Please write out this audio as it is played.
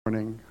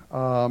Morning.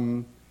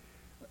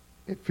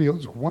 It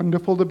feels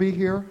wonderful to be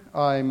here.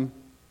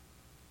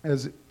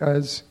 As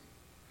has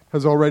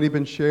already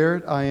been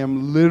shared, I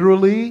am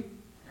literally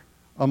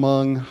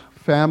among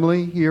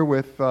family here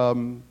with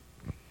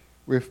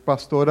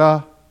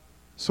Pastora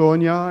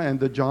Sonia and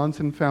the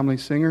Johnson family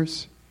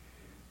singers.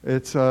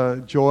 It's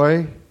a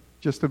joy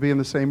just to be in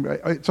the same.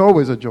 It's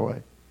always a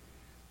joy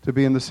to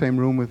be in the same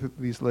room with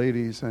these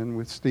ladies and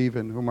with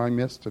Stephen, whom I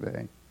missed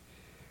today.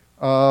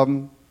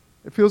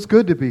 It feels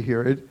good to be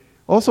here. It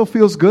also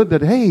feels good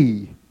that,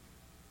 hey,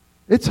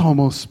 it's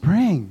almost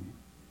spring.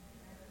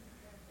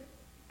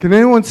 Can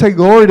anyone say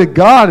glory to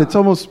God? It's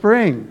almost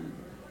spring.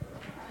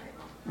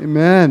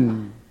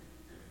 Amen.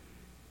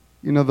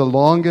 You know, the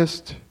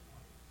longest,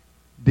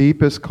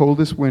 deepest,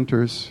 coldest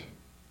winters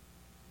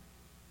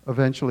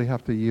eventually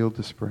have to yield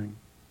to spring.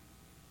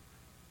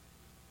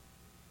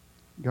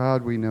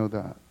 God, we know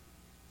that.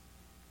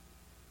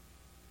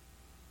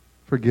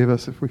 Forgive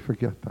us if we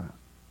forget that.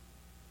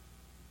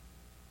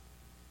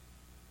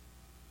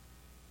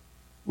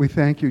 We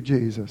thank you,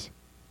 Jesus,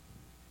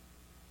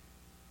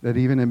 that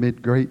even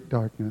amid great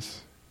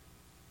darkness,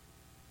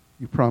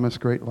 you promise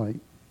great light.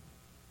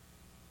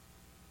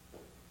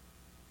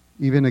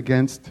 Even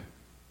against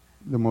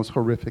the most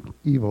horrific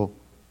evil,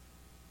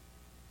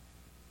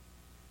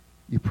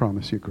 you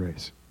promise your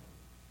grace.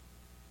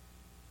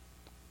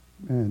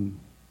 And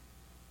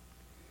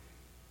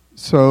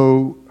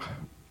so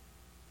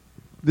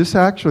this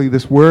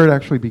word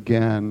actually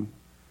began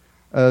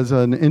as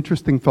an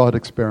interesting thought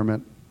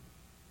experiment.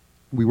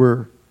 We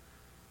were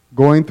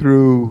going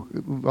through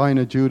Lion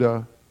of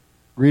Judah,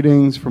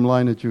 greetings from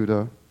Lion of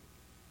Judah,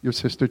 your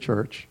sister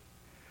church.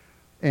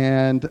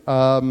 And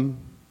I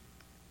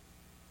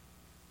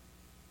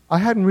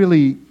hadn't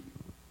really,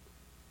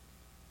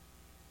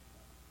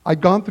 I'd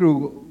gone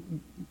through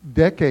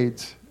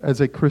decades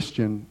as a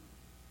Christian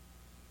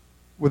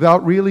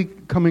without really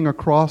coming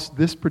across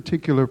this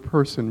particular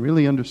person,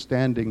 really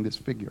understanding this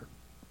figure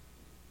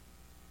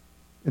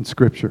in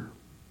Scripture.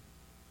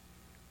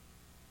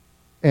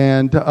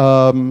 And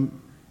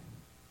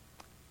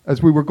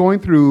as we were going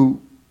through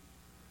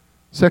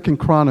 2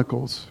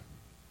 Chronicles,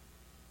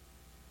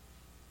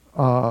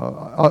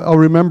 I'll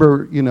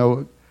remember,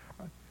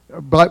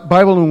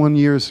 Bible in 1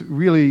 year is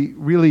really,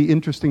 really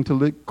interesting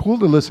cool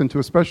to listen to,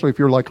 especially if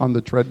you're like on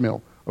the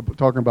treadmill,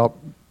 talking about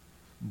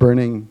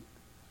burning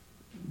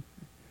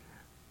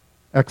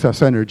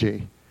excess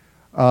energy.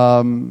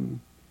 And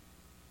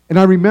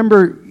I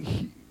remember,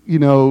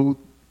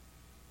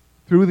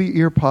 through the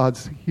ear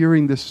pods,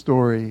 hearing this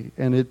story,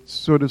 and it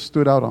sort of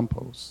stood out on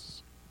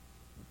posts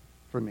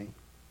for me.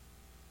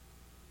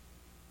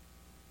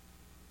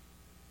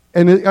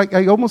 And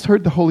I almost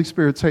heard the Holy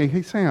Spirit say,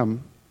 hey,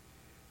 Sam,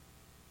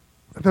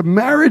 the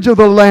marriage of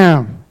the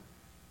Lamb,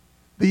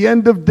 the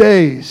end of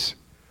days,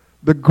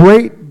 the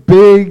great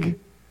big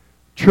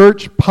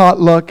church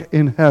potluck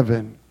in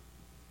heaven.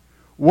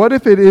 What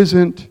if it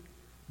isn't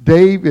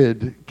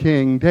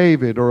King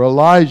David, or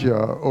Elijah,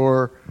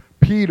 or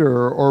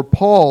Peter or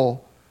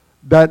Paul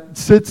that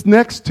sits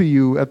next to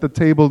you at the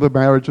table of the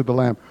marriage of the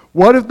Lamb?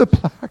 What if the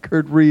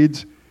placard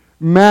reads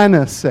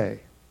Manasseh,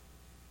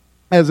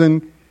 as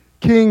in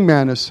King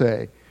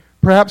Manasseh,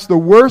 perhaps the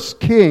worst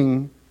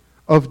king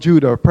of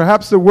Judah,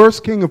 perhaps the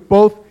worst king of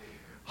both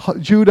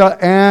Judah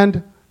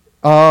and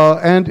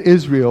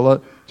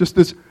Israel, just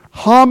this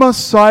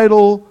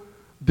homicidal,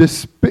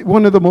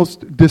 one of the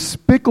most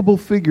despicable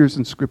figures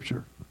in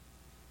Scripture.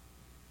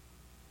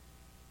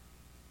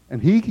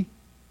 And he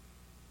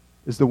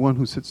is the one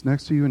who sits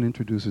next to you and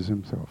introduces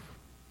himself.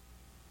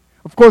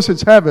 Of course,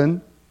 it's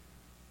heaven,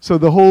 so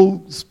the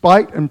whole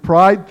spite and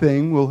pride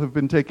thing will have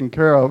been taken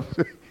care of.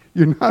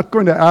 You're not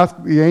going to ask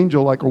the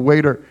angel like a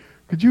waiter,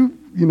 could you,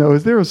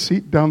 is there a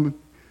seat down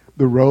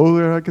the row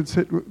there I could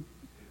sit?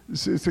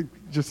 It's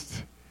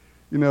just,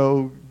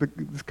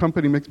 this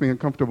company makes me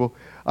uncomfortable.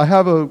 I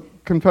have a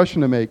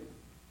confession to make.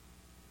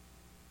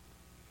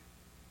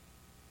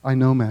 I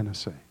know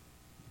Manasseh.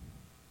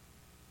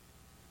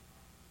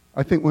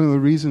 I think one of the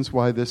reasons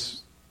why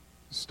this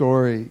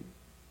story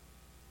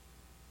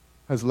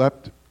has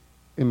leapt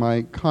in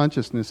my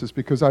consciousness is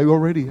because I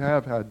already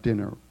have had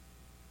dinner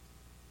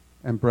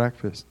and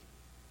breakfast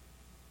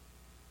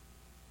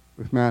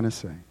with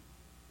Manasseh.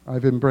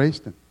 I've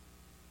embraced him.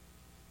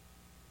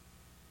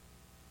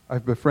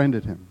 I've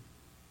befriended him.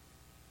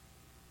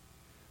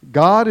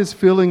 God is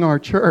filling our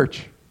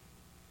church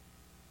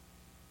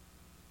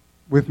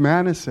with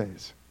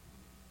Manassehs.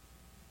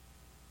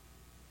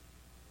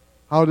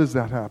 How does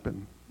that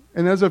happen?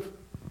 And as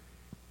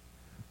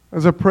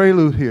a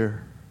prelude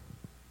here,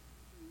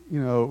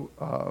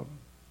 the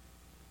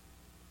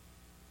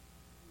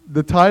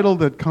title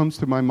that comes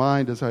to my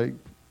mind as I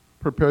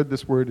prepared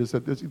this word is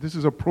that this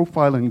is a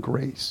profile in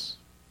grace.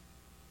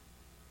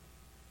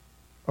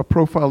 A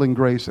profile in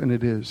grace, and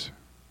it is.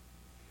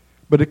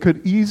 But it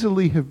could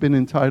easily have been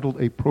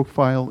entitled A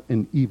Profile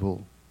in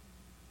Evil.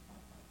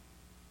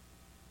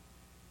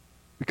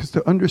 Because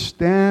to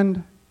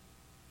understand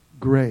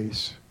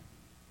grace,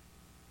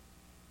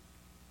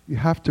 you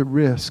have to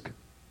risk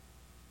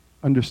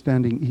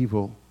understanding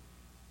evil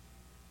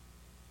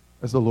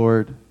as the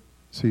Lord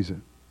sees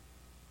it.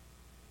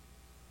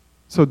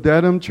 So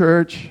Dedham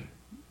Church,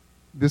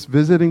 this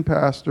visiting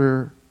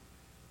pastor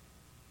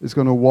is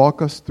going to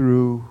walk us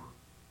through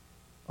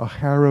a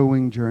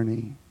harrowing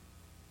journey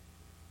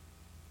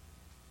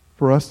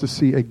for us to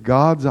see a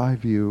God's eye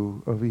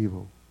view of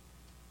evil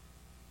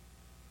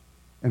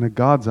and a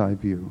God's eye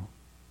view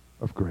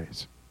of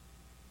grace.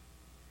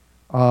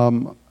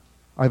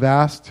 I've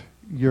asked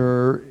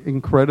your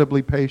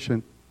incredibly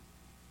patient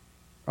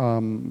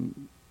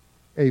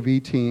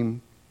AV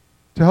team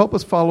to help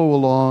us follow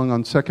along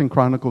on 2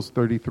 Chronicles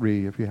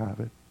 33, if you have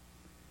it.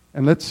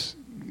 And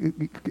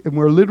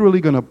we're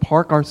literally going to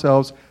park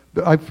ourselves.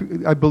 I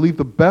believe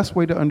the best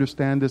way to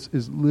understand this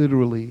is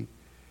literally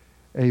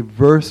a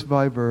verse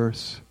by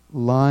verse,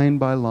 line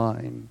by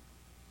line.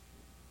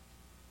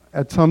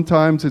 At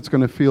sometimes it's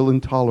going to feel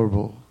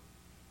intolerable.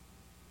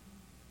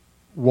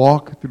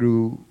 Walk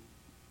through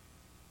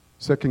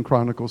 2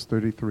 Chronicles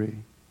 33.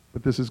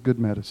 But this is good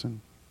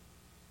medicine.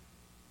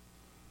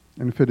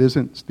 And if it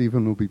isn't,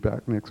 Stephen will be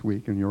back next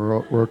week and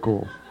we're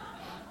cool.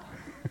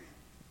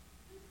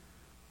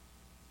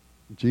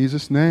 In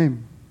Jesus'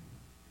 name.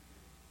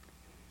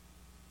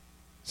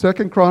 2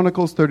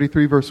 Chronicles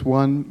 33 verse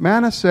 1.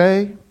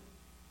 Manasseh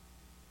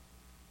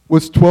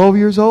was 12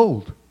 years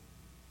old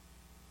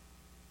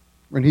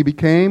when he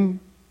became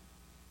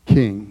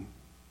king.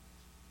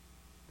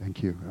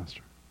 Thank you,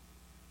 Esther.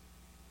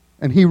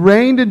 And he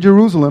reigned in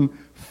Jerusalem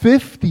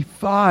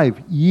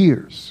 55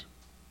 years.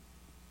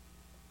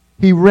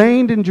 He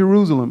reigned in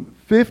Jerusalem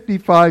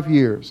 55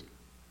 years.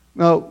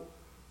 Now,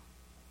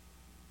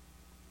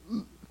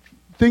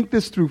 think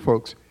this through,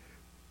 folks.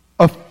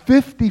 A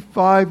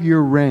 55-year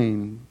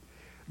reign,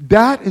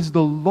 that is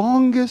the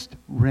longest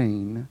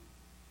reign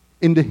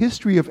in the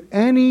history of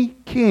any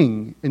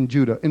king in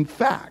Judah. In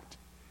fact,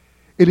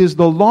 it is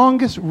the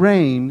longest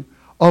reign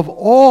of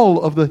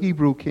all of the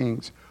Hebrew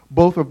kings,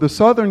 both of the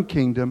southern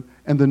kingdom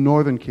and the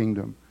northern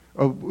kingdom.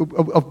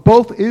 Of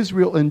both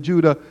Israel and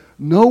Judah,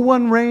 no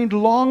one reigned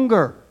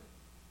longer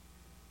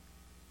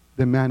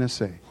than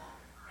Manasseh.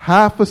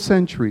 Half a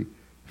century,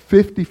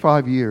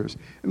 55 years.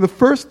 And the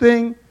first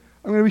thing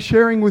I'm going to be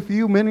sharing with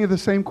you many of the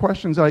same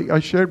questions I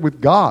shared with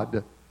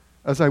God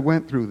as I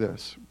went through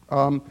this.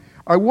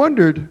 I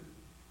wondered,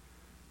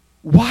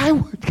 why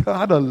would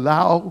God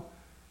allow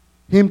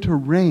him to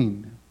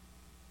reign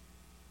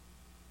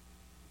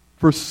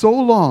for so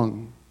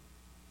long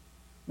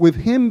with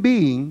him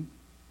being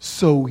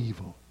so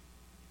evil?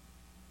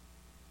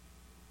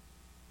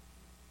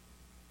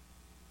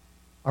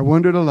 I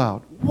wondered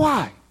aloud,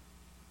 why?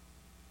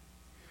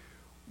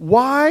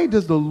 Why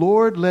does the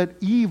Lord let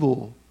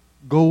evil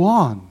go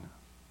on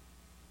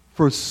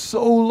for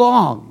so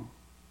long,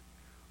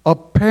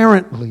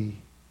 apparently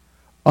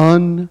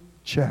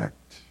unchecked?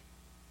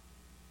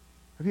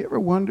 Have you ever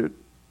wondered,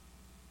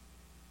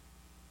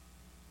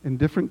 in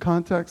different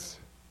contexts,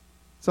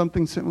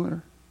 something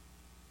similar?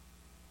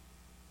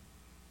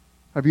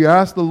 Have you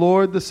asked the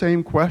Lord the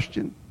same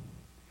question?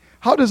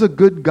 How does a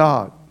good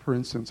God, for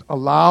instance,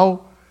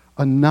 allow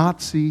a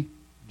Nazi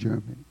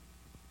Germany,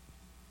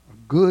 a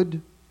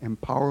good and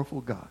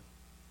powerful God,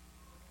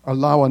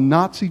 allow a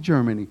Nazi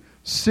Germany,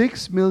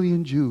 6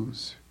 million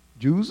Jews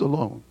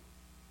alone,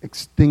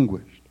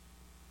 extinguished?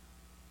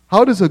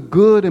 How does a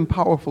good and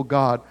powerful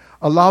God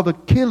allow the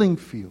killing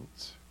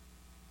fields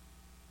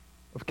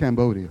of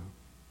Cambodia?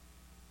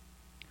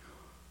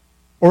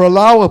 Or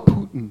allow a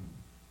Putin,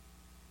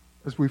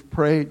 as we've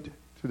prayed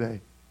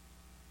today,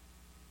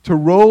 to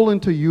roll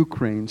into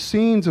Ukraine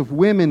scenes of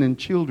women and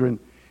children,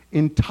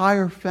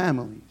 entire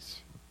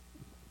families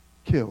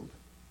killed?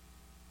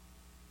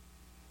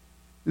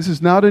 This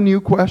is not a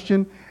new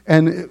question.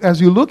 And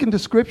as you look into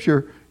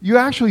Scripture, you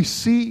actually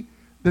see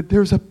that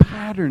there's a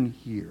pattern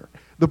here.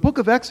 The book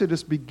of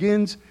Exodus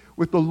begins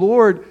with the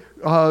Lord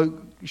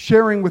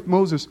sharing with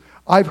Moses,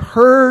 I've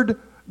heard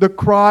the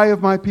cry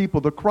of my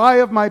people. The cry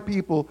of my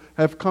people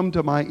have come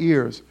to my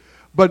ears.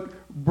 But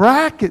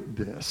bracket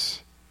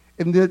this,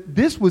 and that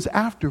this was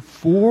after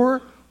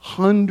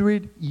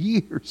 400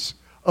 years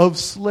of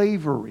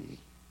slavery.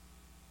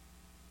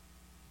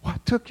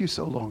 What took you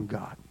so long,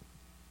 God?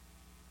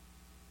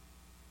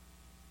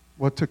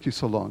 What took you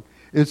so long?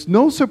 It's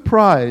no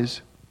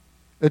surprise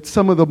that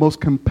some of the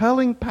most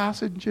compelling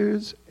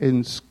passages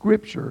in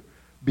Scripture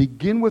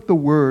begin with the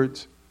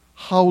words,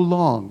 how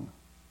long,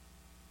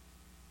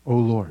 O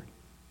Lord?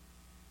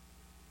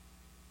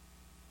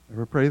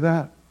 Ever pray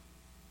that?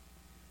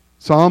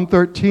 Psalm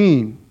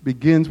 13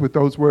 begins with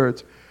those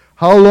words,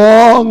 how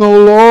long,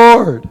 O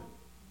Lord,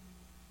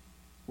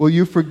 will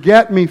you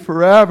forget me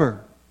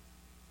forever?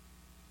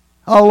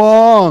 How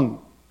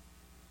long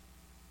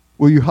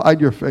will you hide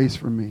your face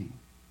from me?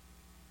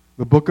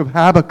 The book of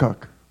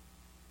Habakkuk.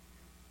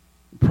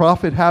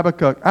 Prophet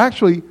Habakkuk,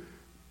 actually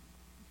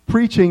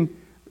preaching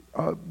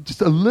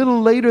just a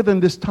little later than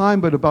this time,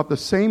 but about the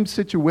same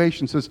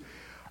situation, says,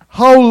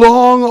 how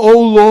long, O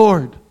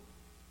Lord?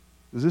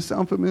 Does this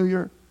sound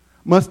familiar?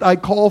 Must I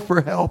call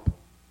for help,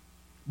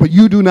 but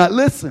you do not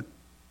listen?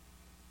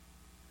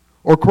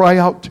 or cry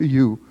out to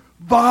you,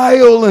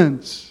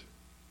 violence,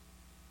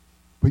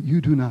 but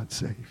you do not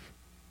save?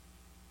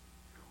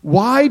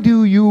 Why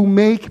do you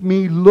make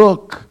me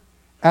look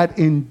at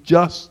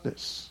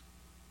injustice?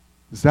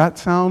 Does that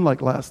sound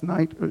like last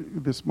night or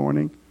this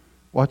morning,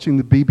 watching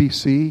the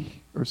BBC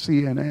or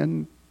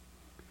CNN?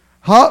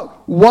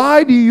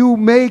 Why do you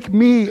make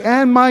me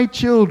and my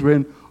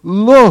children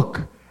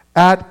look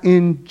at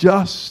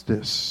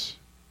injustice?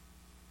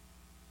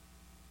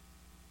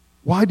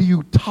 Why do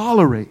you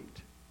tolerate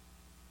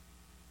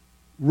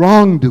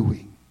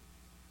wrongdoing?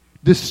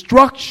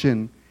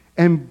 Destruction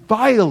and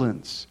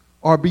violence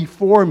are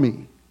before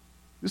me.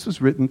 This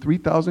was written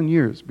 3,000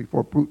 years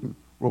before Putin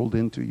rolled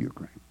into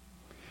Ukraine.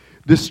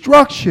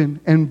 Destruction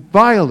and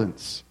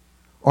violence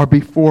are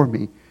before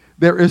me.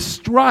 There is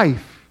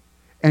strife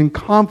and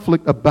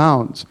conflict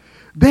abounds.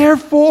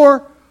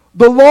 Therefore,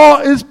 the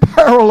law is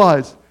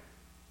paralyzed.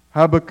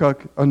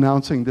 Habakkuk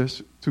announcing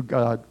this to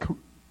God,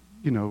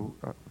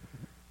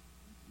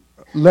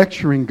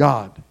 lecturing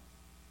God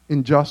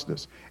in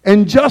justice.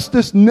 And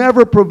justice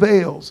never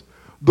prevails.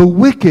 The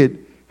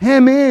wicked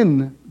hem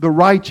in the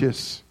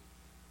righteous,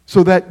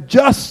 so that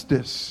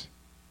justice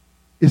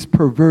is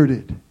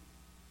perverted.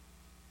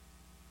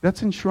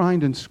 That's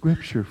enshrined in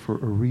Scripture for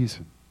a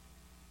reason.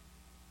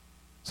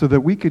 So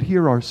that we could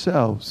hear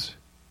ourselves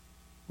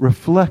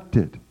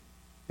reflected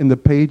in the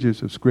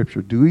pages of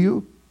Scripture. Do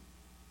you?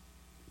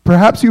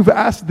 Perhaps you've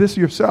asked this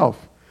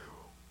yourself.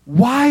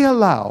 Why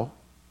allow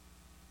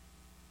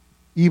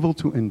evil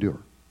to endure?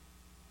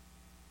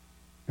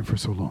 And for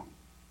so long.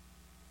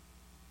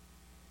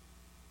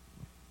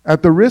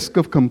 At the risk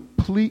of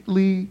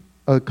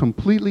a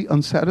completely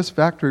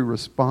unsatisfactory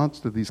response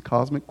to these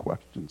cosmic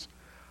questions,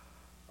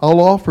 I'll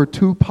offer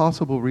two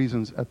possible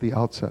reasons at the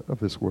outset of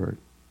this word.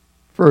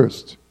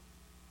 First,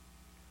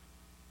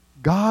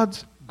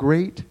 God's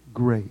great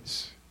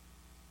grace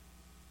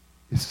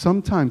is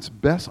sometimes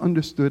best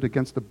understood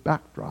against the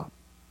backdrop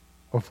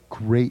of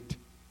great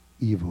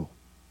evil.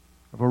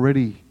 I've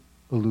already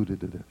alluded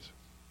to this.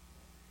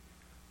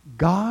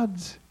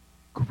 God's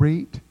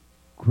great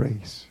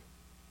grace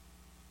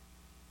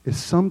is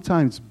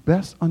sometimes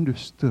best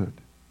understood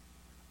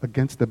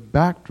against the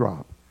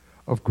backdrop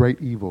of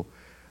great evil.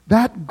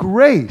 That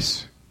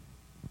grace,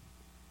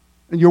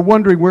 and you're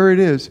wondering where it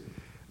is,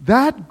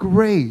 that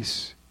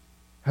grace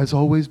has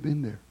always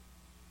been there.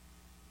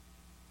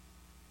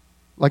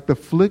 Like the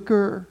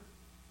flicker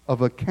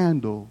of a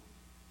candle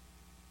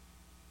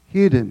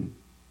hidden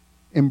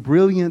in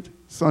brilliant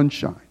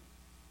sunshine.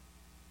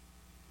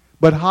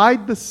 But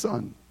hide the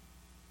sun.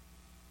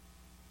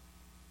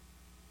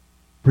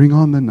 Bring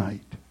on the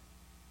night.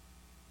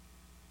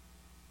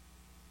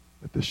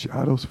 Let the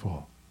shadows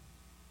fall.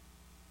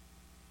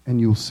 And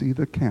you'll see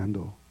the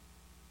candle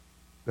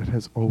that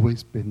has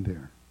always been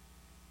there,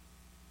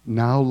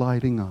 now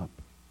lighting up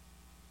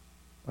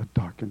a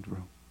darkened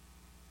room.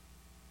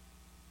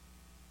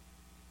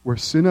 Where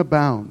sin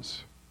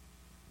abounds,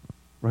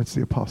 writes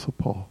the Apostle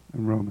Paul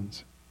in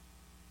Romans,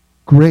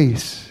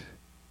 grace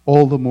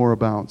all the more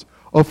abounds.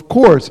 Of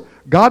course,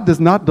 God does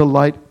not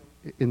delight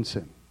in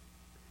sin.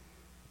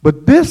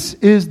 But this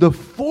is the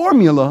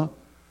formula.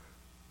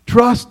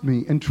 Trust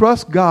me and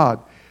trust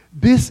God.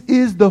 This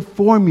is the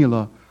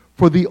formula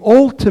for the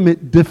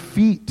ultimate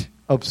defeat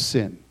of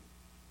sin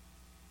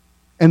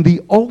and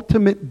the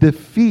ultimate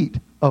defeat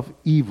of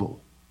evil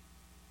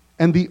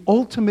and the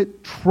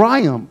ultimate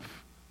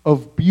triumph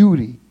of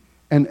beauty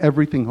and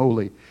everything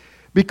holy.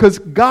 Because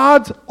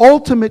God's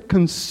ultimate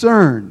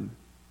concern,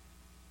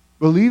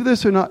 believe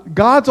this or not,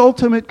 God's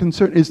ultimate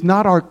concern is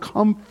not our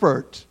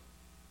comfort,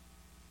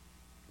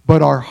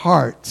 but our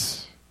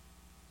hearts.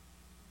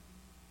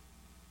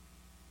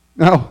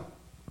 Now,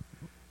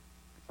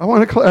 I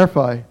want to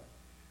clarify.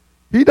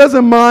 He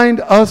doesn't mind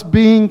us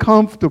being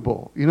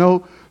comfortable. You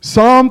know,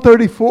 Psalm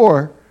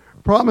 34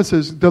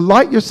 promises,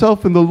 delight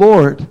yourself in the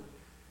Lord,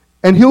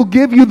 and He'll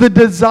give you the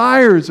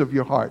desires of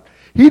your heart.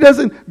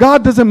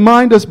 God doesn't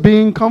mind us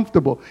being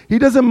comfortable. He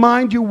doesn't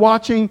mind you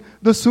watching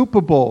the Super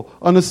Bowl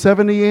on a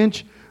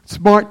 70-inch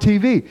smart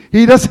TV.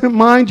 He doesn't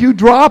mind you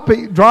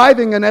driving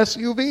an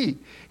SUV.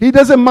 He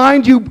doesn't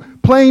mind you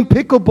playing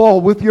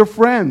pickleball with your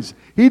friends.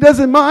 He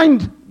doesn't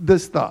mind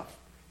this stuff.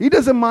 He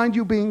doesn't mind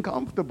you being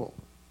comfortable.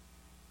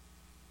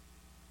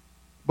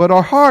 But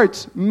our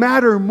hearts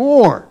matter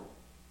more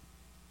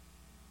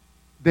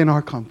than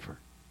our comfort.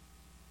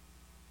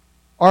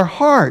 Our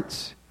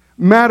hearts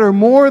matter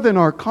more than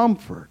our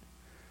comfort.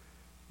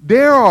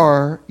 There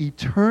are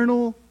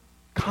eternal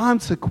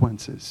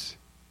consequences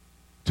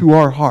to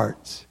our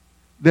hearts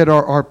that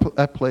are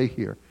at play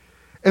here.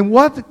 And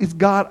what is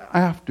God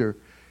after?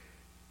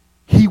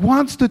 He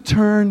wants to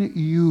turn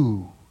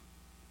you.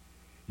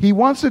 He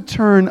wants to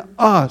turn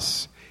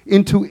us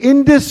into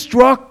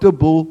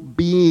indestructible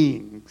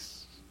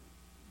beings.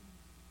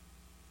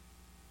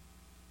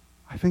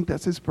 I think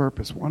that's His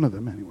purpose, one of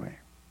them anyway.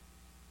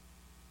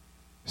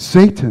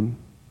 Satan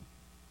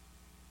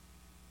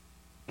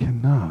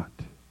cannot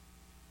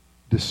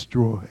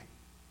destroy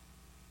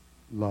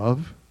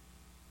love,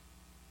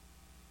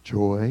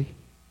 joy,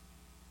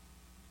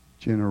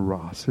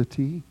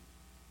 generosity,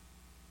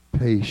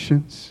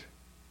 patience,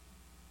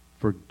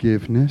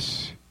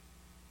 forgiveness,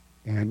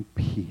 and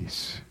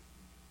peace.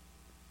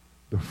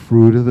 The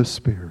fruit of the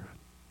Spirit,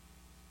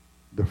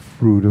 the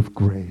fruit of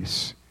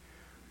grace.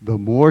 The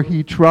more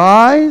he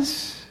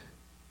tries,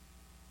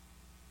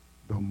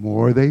 the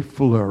more they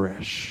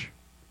flourish.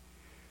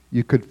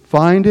 You could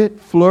find it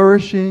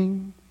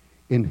flourishing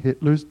in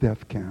Hitler's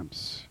death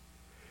camps.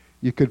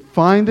 You could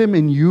find them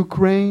in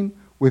Ukraine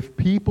with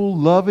people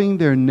loving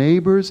their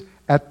neighbors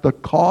at the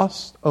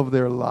cost of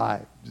their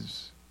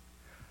lives.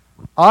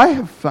 I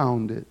have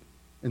found it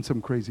in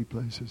some crazy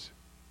places.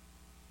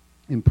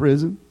 In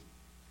prison,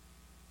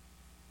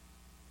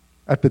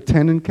 at the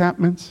tent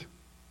encampments,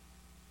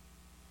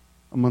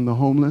 among the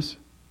homeless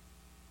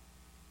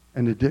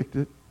and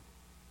addicted,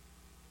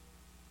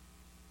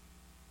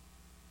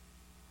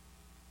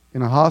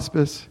 in a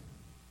hospice,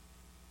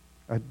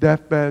 at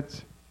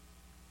deathbeds,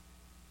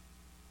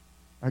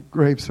 at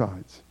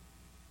gravesides.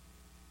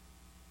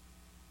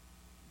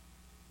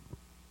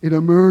 It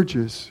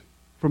emerges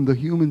from the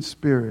human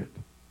spirit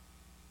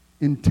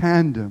in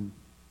tandem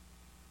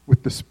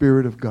with the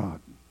Spirit of God.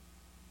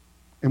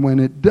 And when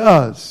it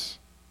does,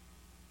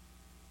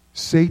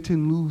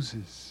 Satan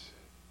loses.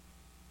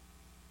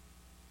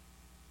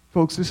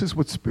 Folks, this is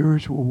what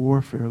spiritual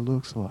warfare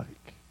looks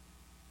like.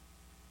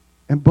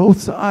 And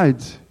both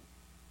sides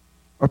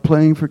are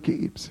playing for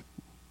keeps.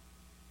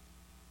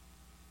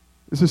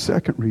 There's a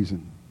second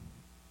reason.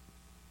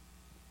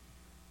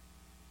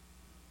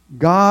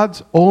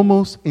 God's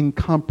almost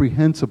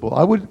incomprehensible.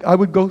 I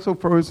would go so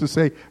far as to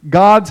say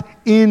God's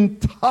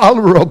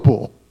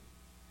intolerable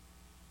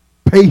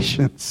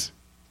patience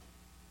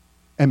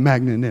and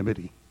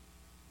magnanimity.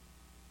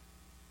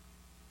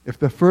 If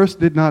the first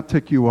did not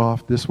tick you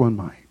off, this one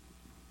might.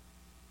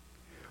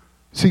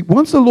 See,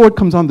 once the Lord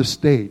comes on the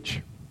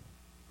stage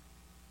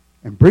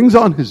and brings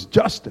on his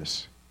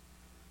justice,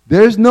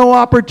 there's no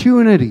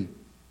opportunity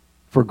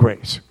for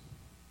grace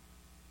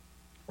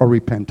or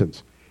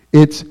repentance.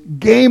 It's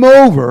game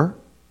over,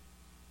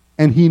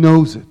 and he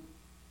knows it.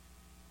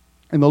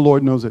 And the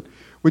Lord knows it.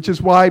 Which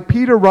is why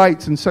Peter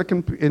writes in 2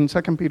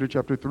 Peter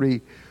chapter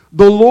 3,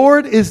 the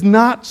Lord is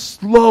not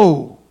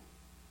slow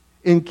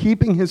in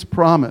keeping his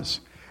promise,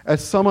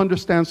 as some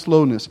understand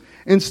slowness.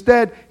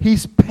 Instead,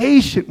 he's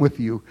patient with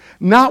you,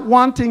 not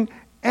wanting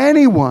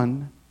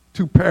anyone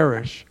to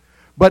perish,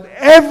 but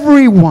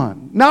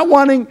everyone, not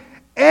wanting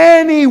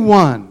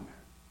anyone,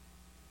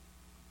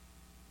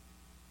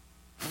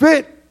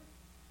 fit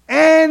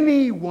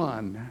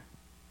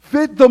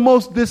the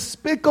most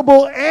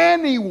despicable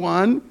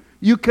anyone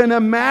you can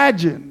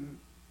imagine,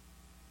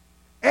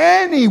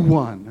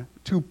 anyone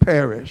to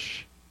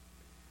perish,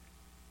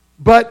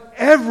 but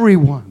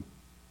everyone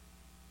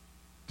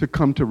to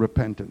come to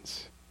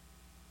repentance.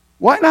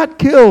 Why not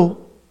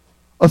kill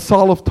a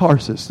Saul of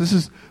Tarsus? This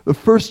is the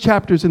first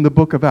chapters in the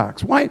book of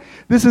Acts. Why?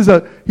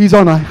 He's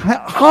on a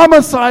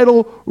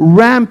homicidal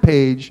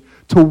rampage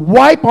to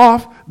wipe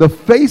off the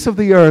face of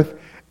the earth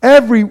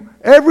every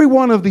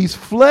one of these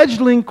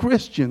fledgling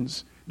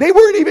Christians. They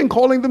weren't even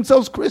calling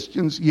themselves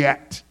Christians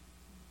yet,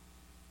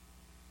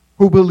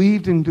 who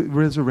believed in the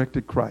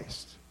resurrected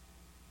Christ.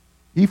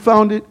 He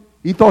thought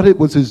it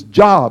was his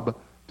job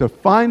to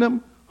find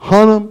them,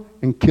 hunt them,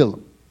 and kill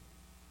them.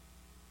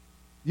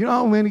 You know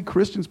how many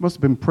Christians must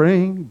have been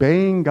praying,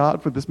 baying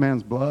God for this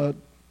man's blood?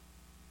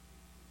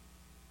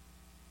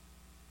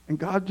 And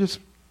God just,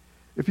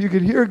 if you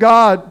could hear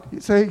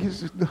God say,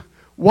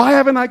 why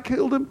haven't I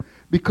killed him?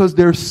 Because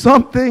there's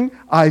something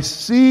I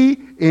see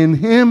in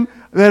him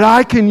that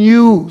I can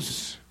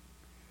use.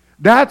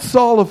 That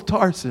Saul of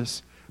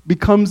Tarsus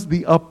becomes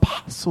the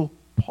Apostle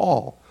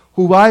Paul,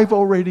 who I've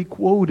already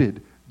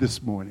quoted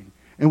this morning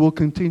and will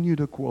continue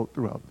to quote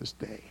throughout this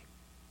day.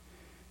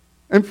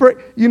 And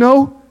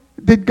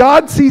did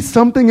God see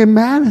something in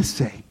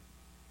Manasseh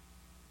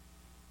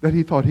that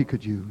he thought he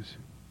could use?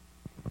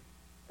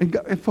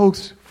 And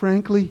folks,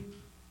 frankly,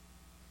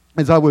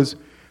 as I was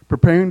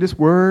preparing this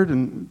word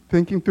and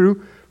thinking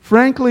through,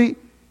 frankly,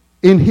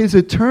 in his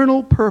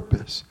eternal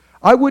purpose,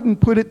 I wouldn't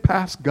put it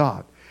past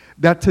God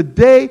that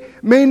today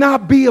may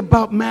not be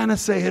about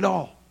Manasseh at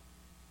all.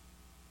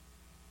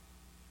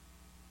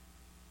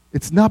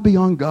 It's not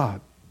beyond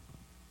God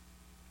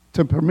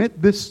to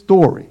permit this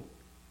story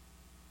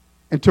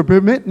and to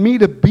permit me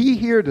to be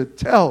here to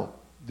tell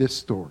this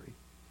story,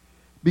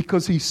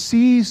 because he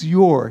sees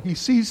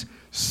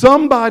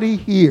somebody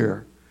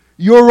here,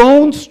 your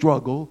own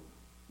struggle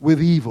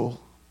with evil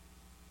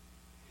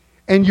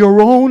and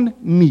your own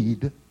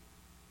need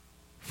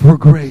for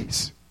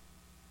grace.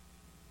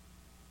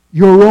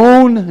 Your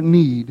own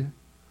need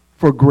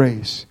for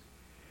grace.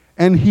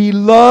 And he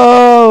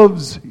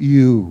loves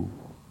you.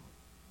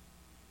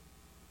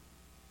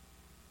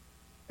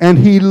 And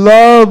he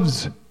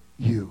loves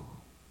you.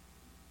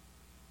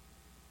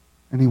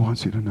 And he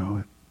wants you to know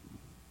it.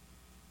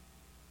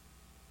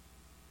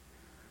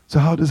 So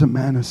how does a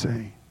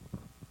Manasseh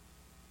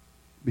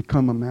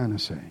become a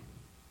Manasseh?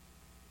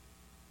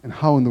 And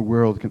how in the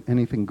world can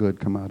anything good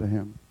come out of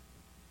him?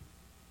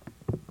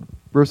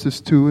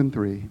 verses 2 and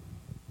 3.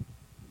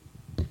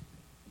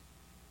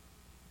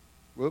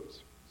 Whoops,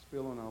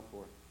 spilling out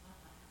for it.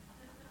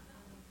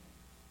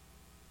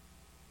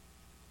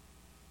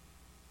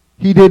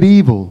 He did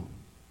evil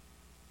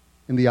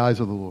in the eyes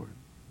of the Lord,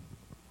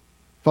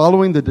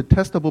 following the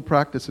detestable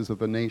practices of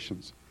the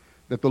nations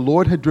that the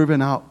Lord had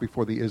driven out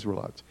before the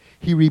Israelites.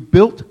 He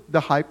rebuilt the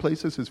high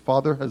places his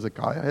father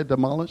Hezekiah had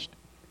demolished.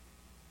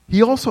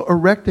 He also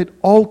erected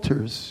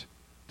altars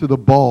to the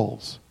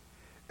Baals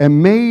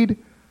and made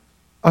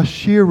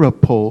Asherah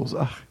poles.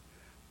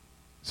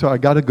 So I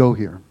got to go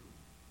here.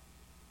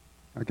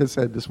 Like I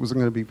said, this wasn't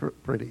going to be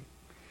pretty.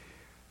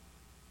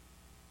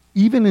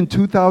 Even in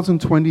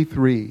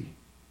 2023,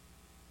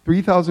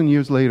 3,000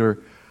 years later,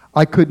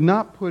 I could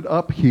not put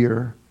up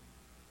here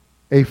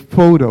a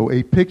photo,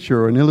 a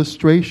picture, an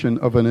illustration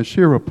of an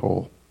Asherah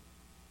pole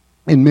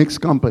in mixed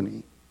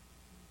company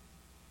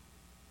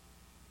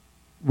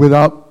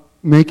without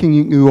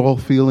making you all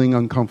feeling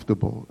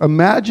uncomfortable.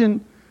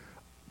 Imagine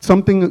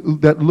something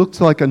that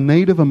looks like a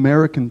Native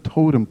American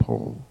totem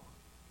pole,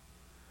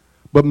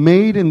 but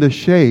made in the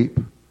shape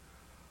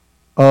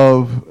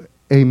of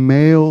a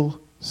male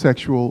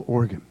sexual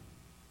organ.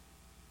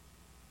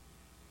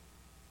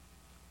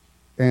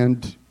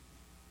 And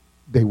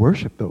they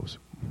worship those.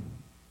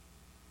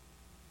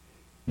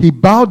 He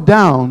bowed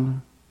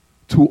down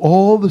to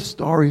all the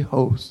starry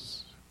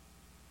hosts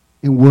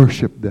and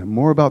worshiped them.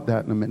 More about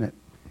that in a minute.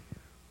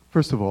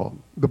 First of all,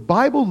 the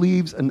Bible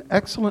leaves an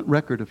excellent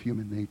record of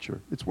human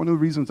nature. It's one of the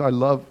reasons I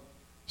love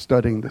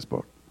studying this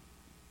book.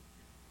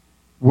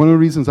 One of the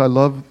reasons I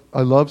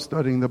love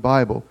studying the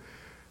Bible.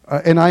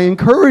 And I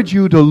encourage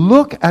you to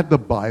look at the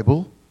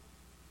Bible.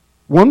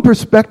 One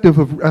perspective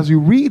of, as you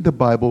read the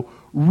Bible,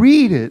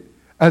 read it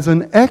as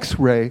an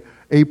X-ray,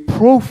 a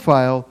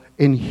profile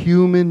in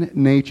human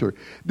nature.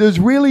 There's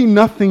really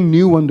nothing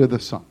new under the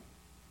sun.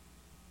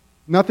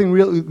 Nothing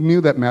really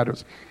new that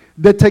matters.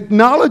 The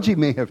technology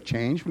may have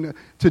changed.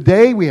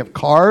 Today we have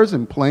cars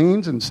and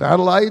planes and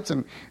satellites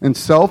and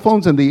cell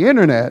phones and the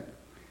internet.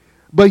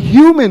 But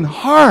human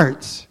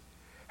hearts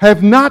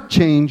have not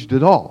changed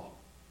at all.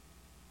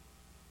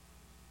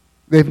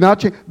 They've not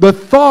changed. The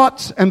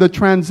thoughts and the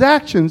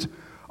transactions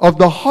of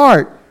the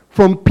heart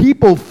from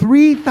people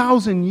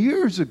 3,000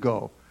 years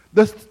ago,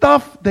 the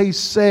stuff they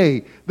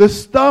say, the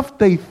stuff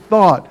they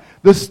thought,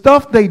 the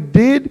stuff they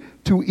did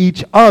to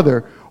each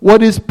other,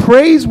 what is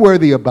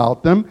praiseworthy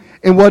about them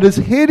and what is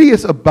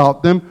hideous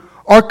about them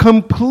are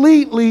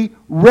completely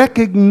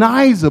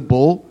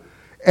recognizable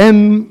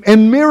and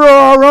mirror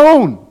our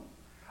own.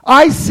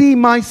 I see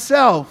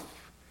myself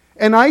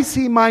and I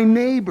see my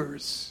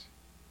neighbors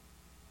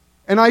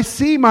and I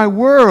see my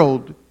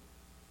world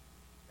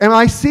and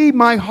I see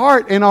my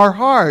heart and our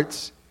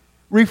hearts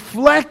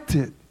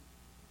reflected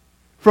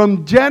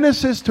from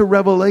Genesis to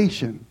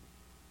Revelation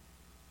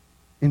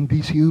in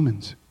these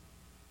humans.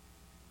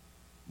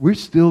 We're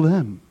still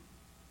them.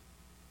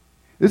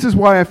 This is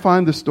why I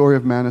find the story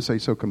of Manasseh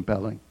so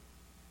compelling.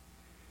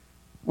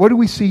 What do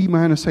we see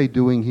Manasseh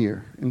doing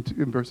here in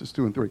verses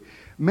 2 and 3?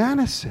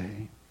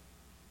 Manasseh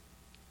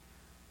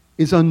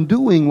is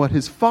undoing what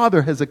his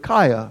father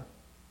Hezekiah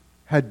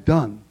had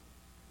done.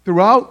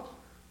 Throughout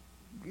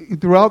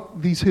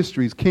these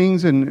histories,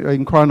 Kings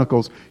and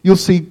Chronicles, you'll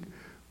see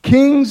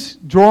kings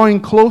drawing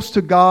close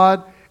to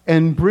God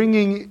and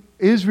bringing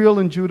Israel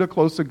and Judah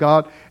close to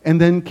God, and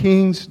then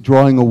kings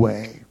drawing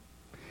away.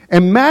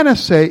 And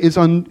Manasseh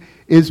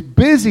is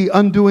busy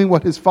undoing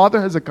what his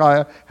father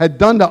Hezekiah had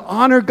done to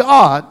honor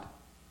God,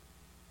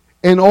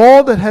 and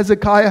all that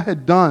Hezekiah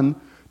had done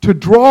to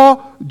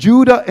draw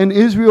Judah and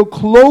Israel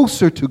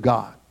closer to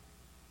God.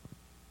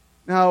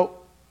 Now,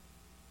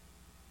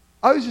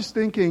 I was just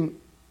thinking,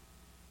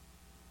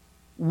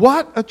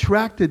 what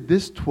attracted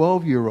this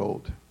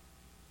 12-year-old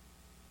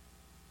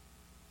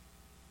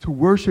to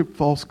worship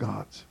false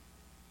gods?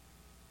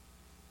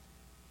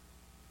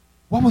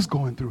 What was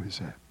going through his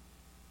head?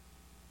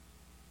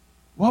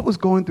 What was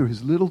going through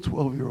his little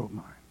 12-year-old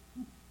mind?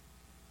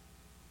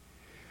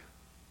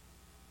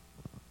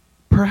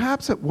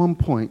 Perhaps at one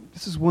point,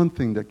 this is one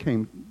thing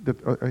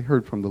that I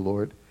heard from the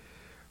Lord.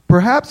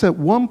 Perhaps at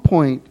one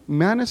point,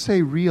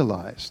 Manasseh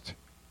realized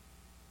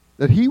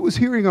that he was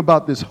hearing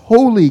about this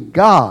holy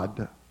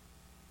God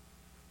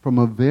from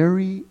a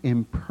very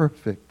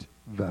imperfect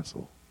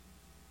vessel.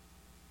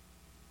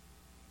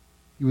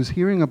 He was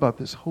hearing about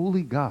this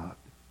holy God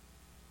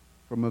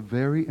from a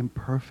very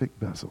imperfect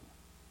vessel.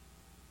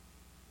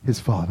 His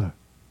father,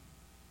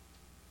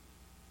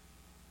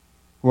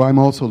 who I'm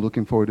also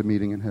looking forward to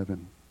meeting in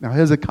heaven. Now,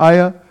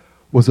 Hezekiah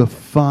was a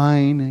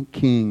fine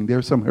king.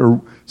 There's some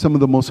of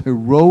the most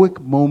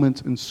heroic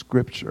moments in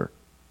Scripture.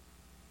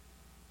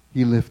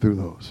 He lived through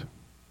those.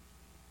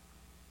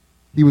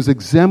 He was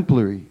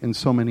exemplary in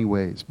so many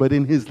ways. But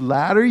in his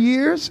latter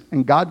years,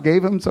 and God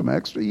gave him some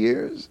extra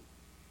years,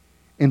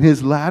 in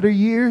his latter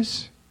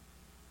years,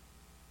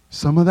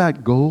 some of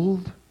that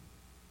gold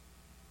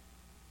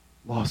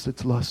lost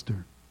its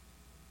luster.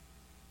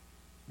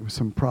 There was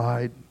some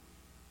pride.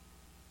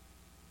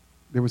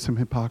 There was some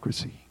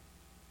hypocrisy.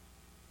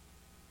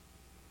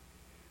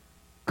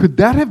 Could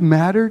that have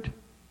mattered?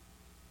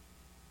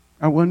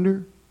 I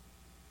wonder.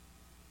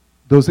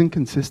 Those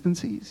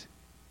inconsistencies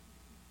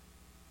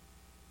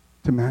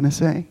to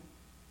Manasseh.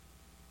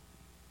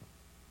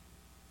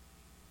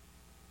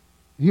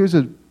 Here's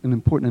an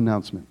important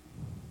announcement.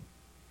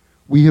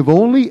 We have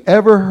only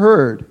ever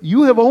heard,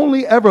 you have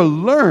only ever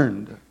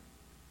learned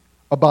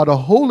about a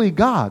holy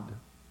God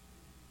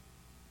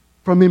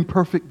from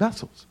imperfect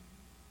vessels.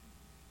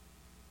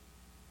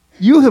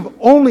 You have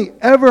only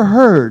ever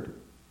heard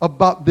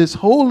about this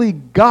holy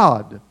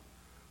God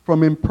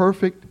from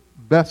imperfect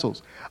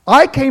vessels.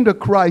 I came to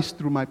Christ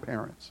through my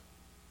parents,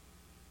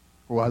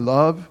 who I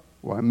love,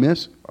 who I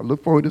miss. I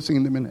look forward to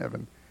seeing them in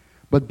heaven.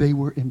 But they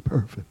were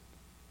imperfect.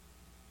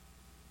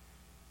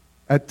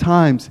 At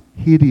times,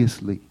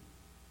 hideously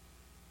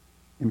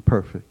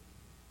imperfect.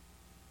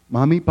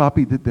 Mommy,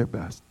 Papi did their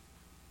best.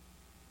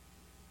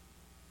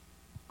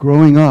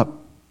 Growing up,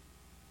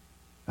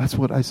 that's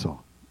what I saw.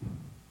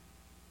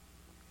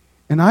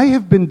 And I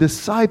have been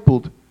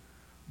discipled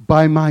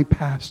by my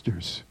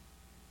pastors,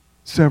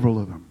 several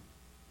of them.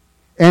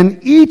 And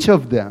each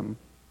of them,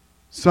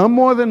 some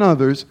more than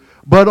others,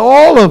 but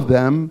all of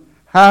them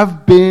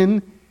have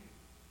been,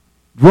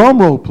 drum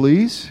roll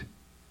please,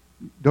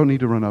 don't need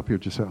to run up here,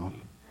 Giselle.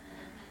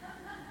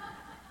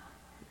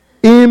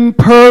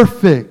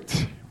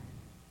 Imperfect.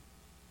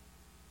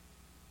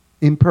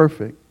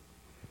 Imperfect.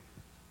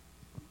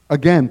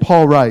 Again,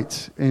 Paul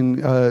writes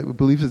in, I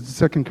believe it's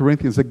 2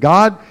 Corinthians, that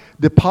God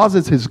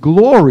deposits His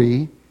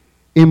glory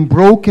in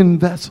broken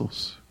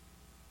vessels.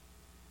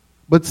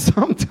 But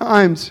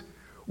sometimes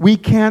we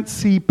can't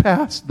see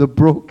past the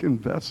broken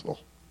vessel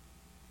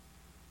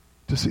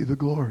to see the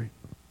glory.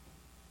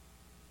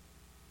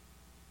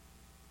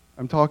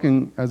 I'm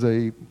talking as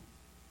a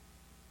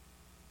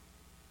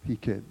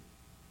kid.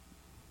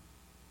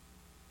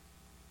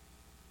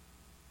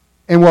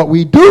 And what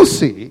we do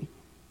see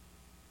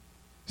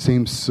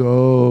seems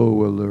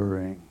so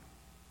alluring.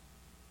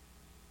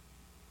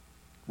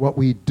 What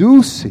we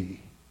do see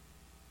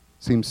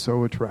seems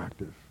so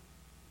attractive.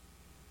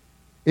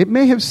 It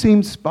may have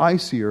seemed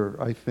spicier,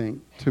 I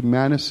think, to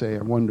Manasseh,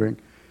 I'm wondering.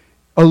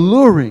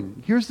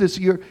 Alluring. Here's this,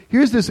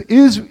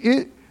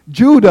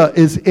 Judah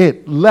is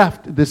it,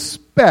 left, this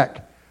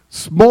speck,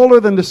 smaller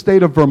than the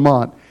state of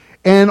Vermont.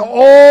 And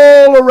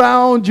all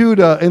around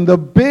Judah, in the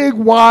big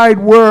wide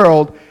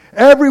world,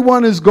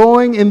 everyone is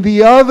going in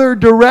the other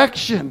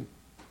direction.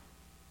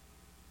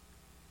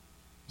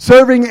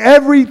 Serving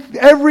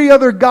every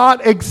other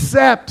God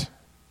except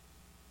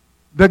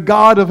the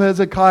God of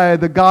Hezekiah,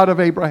 the God of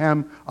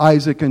Abraham,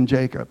 Isaac, and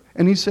Jacob.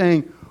 And he's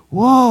saying,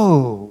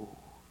 whoa.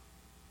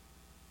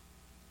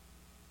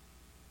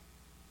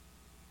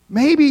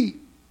 Maybe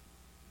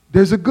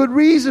there's a good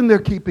reason they're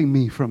keeping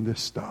me from this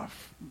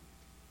stuff.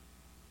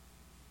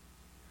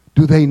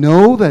 Do they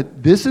know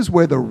that this is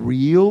where the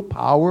real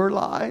power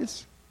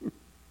lies?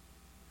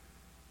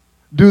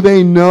 Do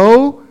they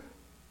know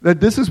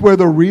that this is where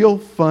the real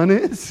fun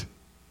is?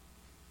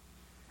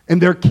 And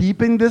they're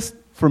keeping this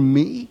from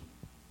me?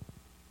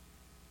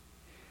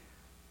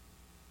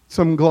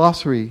 Some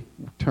glossary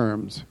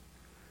terms.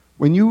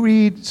 When you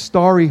read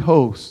starry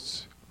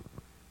hosts,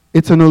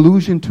 it's an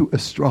allusion to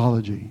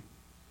astrology.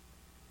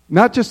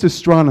 Not just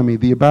astronomy.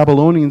 The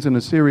Babylonians and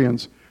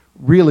Assyrians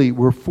really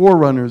were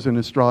forerunners in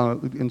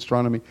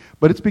astronomy.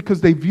 But it's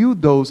because they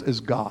viewed those as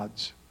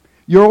gods.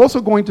 You're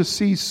also going to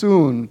see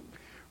soon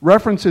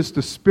references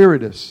to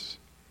spiritists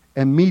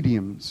and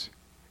mediums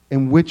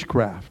and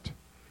witchcraft.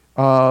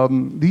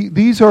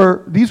 These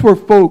were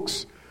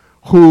folks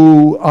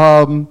who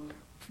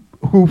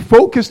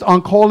focused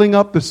on calling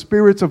up the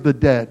spirits of the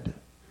dead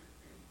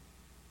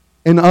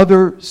and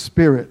other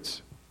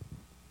spirits.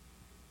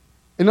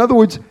 In other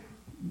words,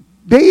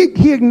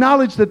 he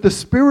acknowledged that the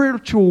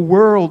spiritual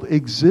world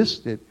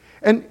existed.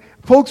 And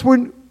folks,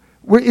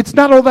 it's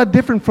not all that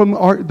different from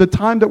the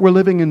time that we're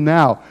living in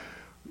now.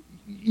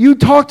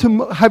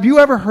 Have you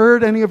ever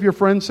heard any of your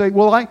friends say,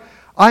 well,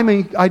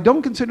 I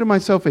don't consider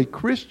myself a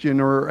Christian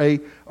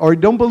or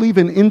don't believe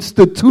in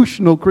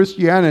institutional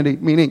Christianity,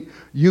 meaning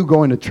you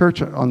going to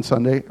church on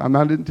Sunday. I'm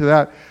not into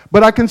that.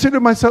 But I consider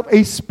myself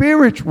a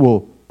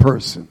spiritual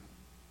person.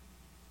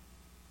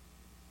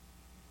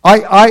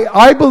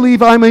 I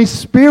believe I'm a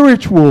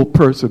spiritual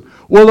person.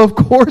 Well, of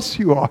course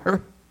you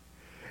are.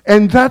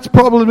 And that's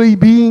probably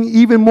being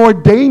even more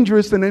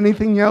dangerous than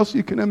anything else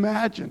you can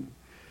imagine.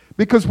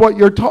 Because what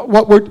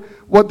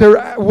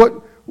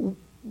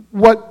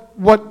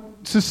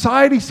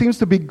society seems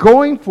to be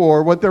going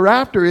for, what they're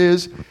after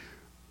is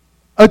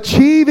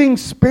achieving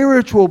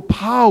spiritual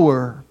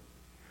power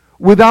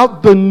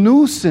without the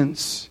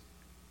nuisance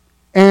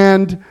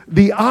and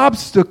the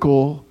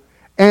obstacle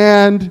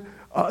and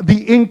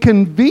the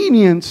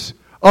inconvenience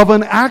of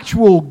an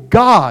actual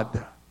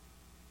God.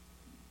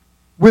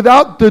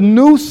 Without the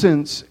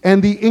nuisance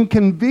and the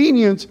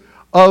inconvenience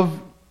of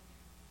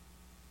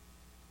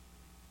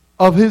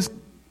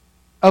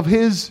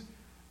his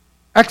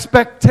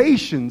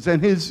expectations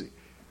and his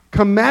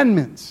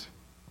commandments.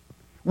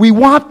 We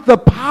want the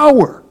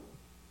power.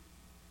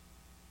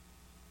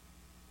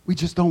 We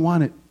just don't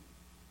want it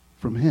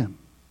from Him.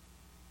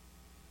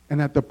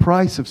 And at the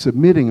price of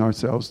submitting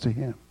ourselves to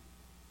Him.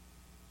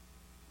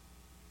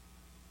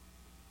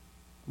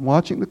 I'm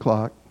watching the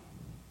clock,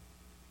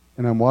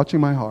 and I'm watching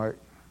my heart,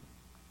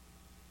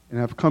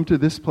 and I've come to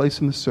this place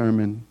in the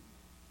sermon,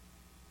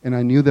 and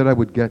I knew that I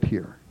would get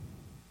here.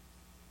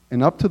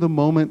 And up to the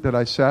moment that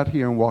I sat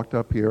here and walked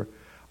up here,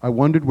 I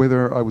wondered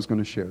whether I was going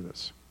to share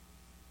this.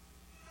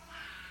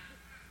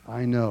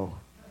 I know.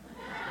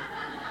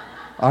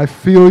 I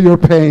feel your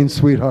pain,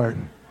 sweetheart.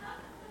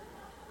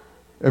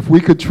 If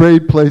we could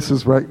trade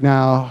places right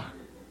now.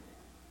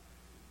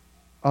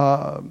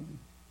 But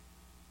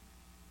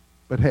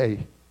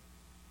hey,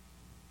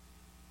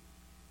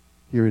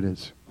 here it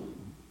is.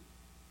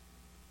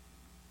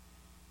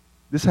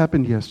 This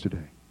happened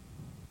yesterday.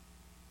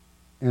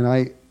 And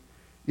I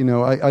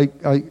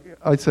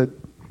said,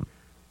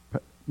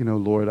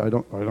 Lord, I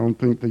don't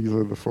think these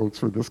are the folks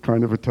for this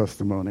kind of a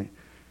testimony.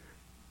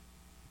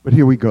 But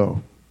here we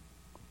go.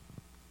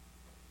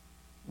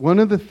 One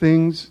of the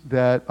things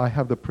that I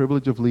have the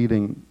privilege of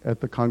leading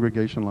at the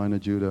Congregation Line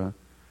of Judah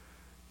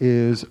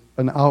is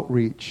an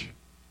outreach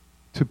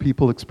to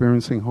people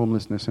experiencing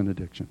homelessness and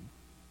addiction.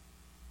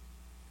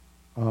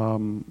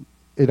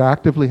 It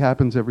actively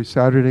happens every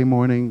Saturday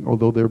morning,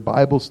 although there are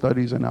Bible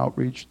studies and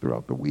outreach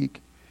throughout the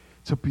week.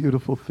 It's a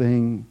beautiful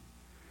thing.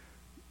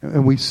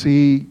 And we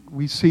see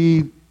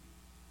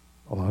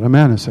a lot of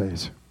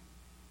Manassehs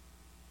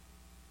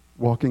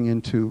walking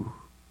into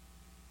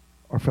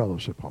our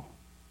fellowship hall.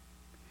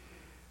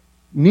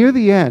 Near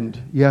the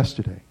end,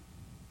 yesterday,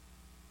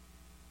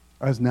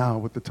 as now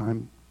with the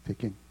time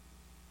ticking,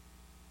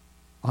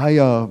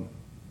 I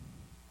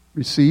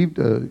received,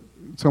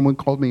 someone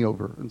called me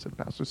over and said,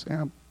 Pastor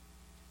Sam,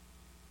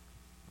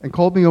 and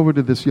called me over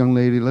to this young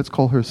lady, let's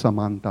call her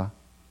Samantha.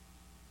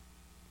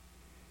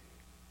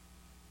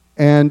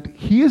 And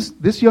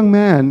this young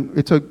man,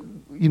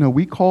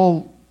 we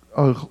call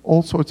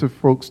all sorts of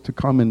folks to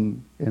come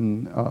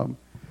and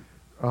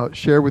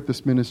share with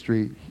this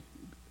ministry.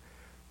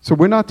 So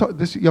we're not,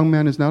 this young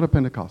man is not a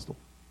Pentecostal.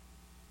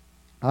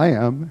 I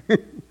am,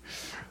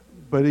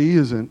 but he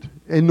isn't.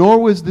 And nor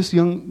was this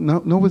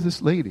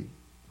lady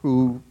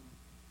who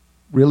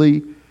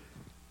really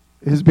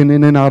has been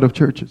in and out of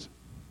churches.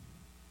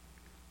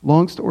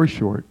 Long story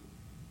short,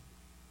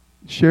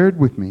 shared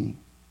with me,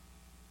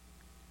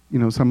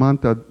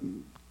 Samantha,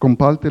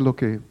 comparte lo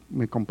que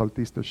me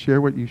compartiste.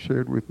 Share what you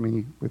shared with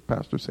me with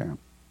Pastor Sam.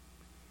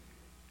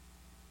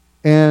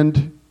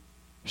 And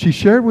she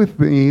shared with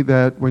me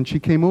that when she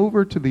came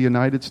over to the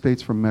United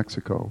States from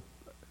Mexico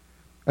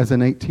as an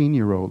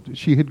 18-year-old,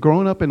 she had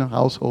grown up in a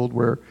household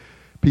where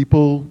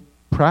people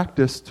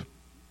practiced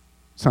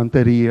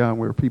Santeria,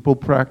 where people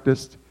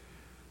practiced,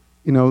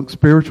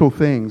 spiritual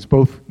things,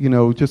 both,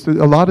 just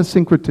a lot of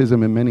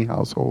syncretism in many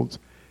households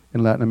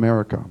in Latin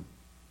America.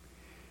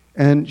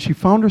 And she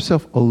found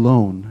herself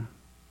alone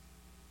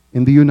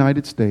in the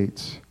United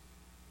States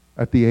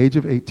at the age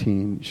of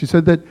 18. She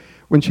said that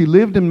when she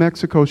lived in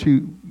Mexico,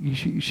 she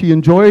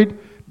enjoyed,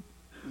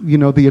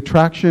 the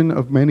attraction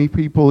of many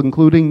people,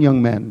 including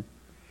young men.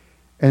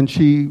 And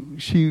she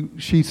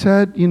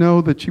said,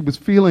 that she was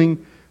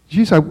feeling,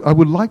 geez, I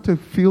would like to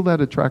feel that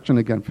attraction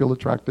again, feel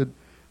attracted,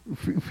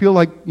 feel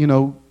like,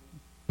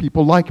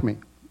 people like me,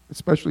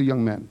 especially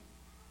young men.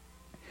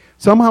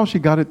 Somehow she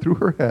got it through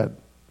her head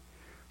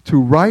to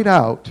write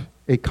out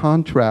a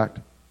contract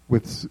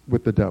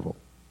with the devil.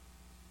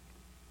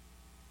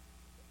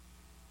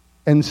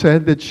 And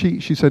said that she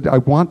said, I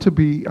want to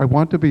be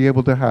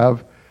able to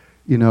have,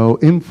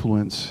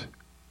 influence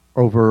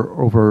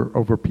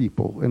over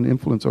people and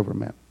influence over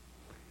men.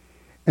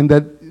 And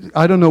that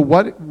I don't know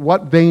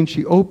what vein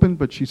she opened,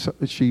 but she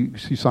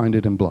signed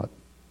it in blood.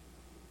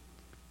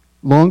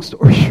 Long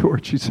story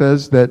short, she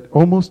says that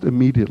almost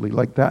immediately,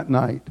 like that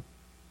night,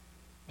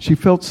 she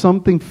felt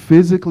something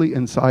physically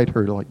inside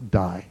her like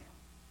die.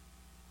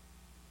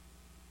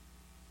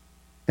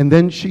 And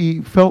then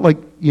she felt like,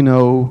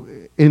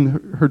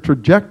 in her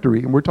trajectory,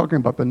 and we're talking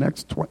about the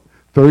next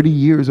 30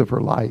 years of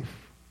her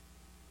life,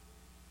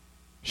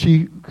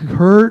 she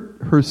heard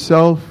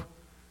herself,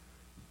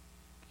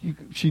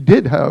 she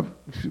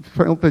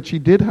felt that she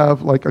did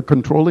have like a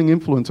controlling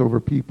influence over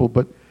people,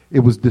 but it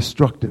was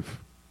destructive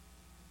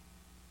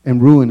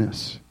and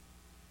ruinous,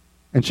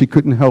 and she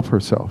couldn't help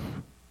herself.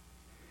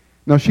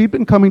 Now, she'd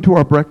been coming to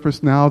our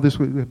breakfast now, this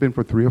would have been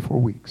for 3 or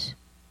 4 weeks,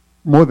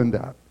 more than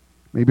that,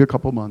 maybe a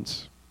couple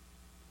months.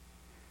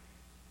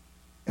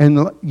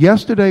 And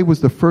yesterday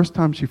was the first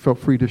time she felt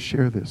free to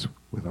share this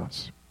with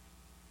us.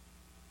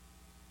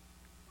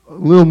 A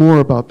little more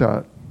about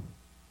that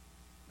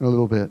in a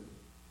little bit.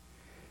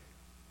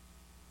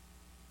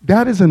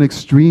 That is an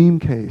extreme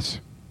case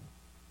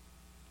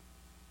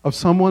of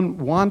someone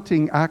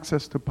wanting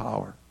access to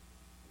power,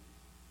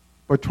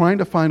 but trying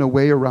to find a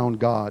way around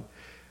God.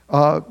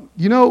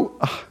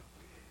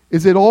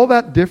 Is it all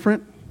that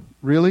different,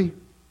 really,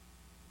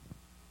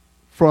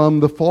 from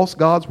the false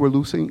gods we're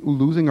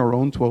losing our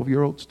own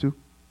 12-year-olds to?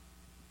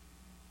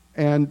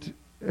 And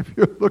if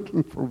you're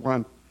looking for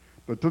one,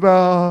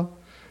 ta-da,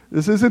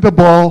 this isn't a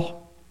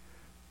ball.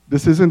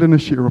 This isn't an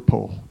Asherah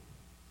pole,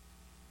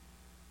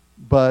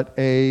 but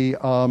a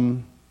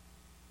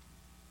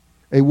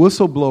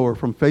whistleblower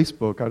from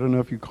Facebook, I don't know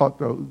if you caught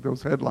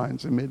those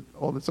headlines amid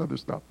all this other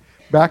stuff,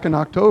 back in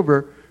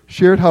October,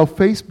 shared how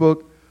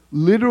Facebook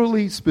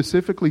literally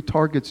specifically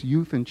targets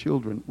youth and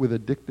children with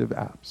addictive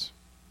apps.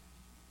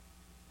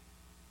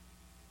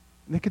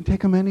 And they can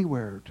take them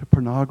anywhere, to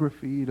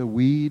pornography, to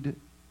weed.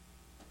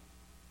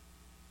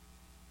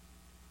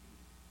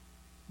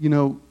 You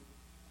know,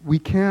 we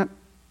can't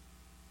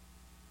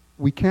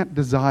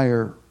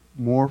desire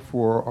more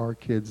for our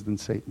kids than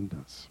Satan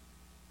does.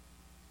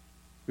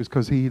 It's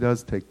because he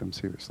does take them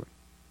seriously.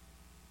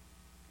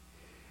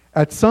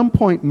 At some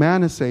point,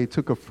 Manasseh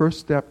took a first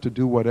step to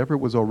do whatever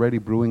was already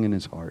brewing in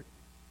his heart.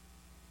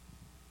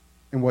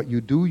 And what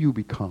you do, you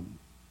become.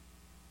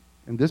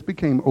 And this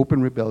became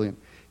open rebellion.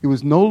 He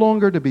was no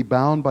longer to be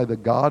bound by the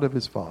God of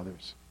his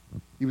fathers.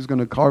 He was going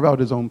to carve out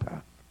his own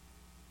path.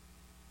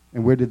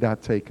 And where did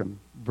that take him?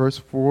 Verse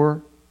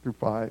 4 through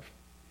 5.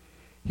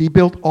 He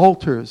built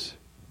altars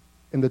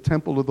in the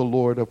temple of the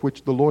Lord, of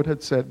which the Lord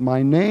had said,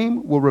 "My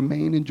name will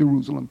remain in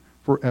Jerusalem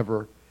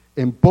forever."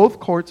 In both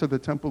courts of the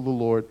temple of the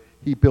Lord,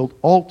 he built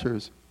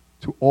altars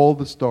to all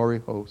the starry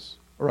hosts.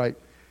 All right.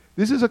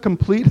 This is a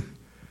complete...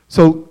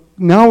 So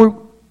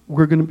now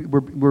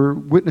we're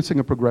witnessing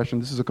a progression.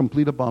 This is a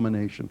complete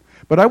abomination.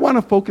 But I want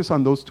to focus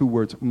on those two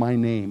words, my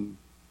name.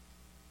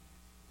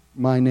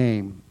 My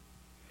name.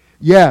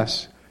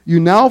 Yes, you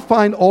now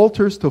find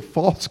altars to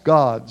false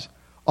gods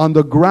on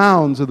the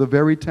grounds of the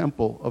very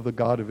temple of the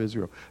God of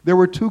Israel. There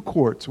were two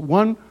courts,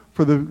 one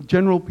for the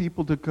general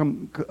people to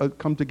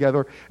come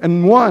together,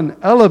 and one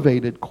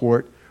elevated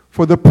court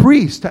for the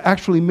priests to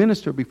actually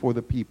minister before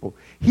the people.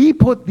 He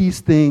put these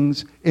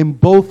things in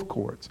both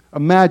courts.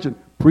 Imagine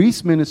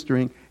priests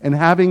ministering and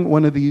having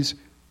one of these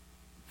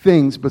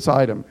things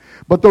beside him.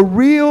 But the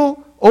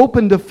real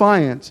open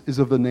defiance is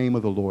of the name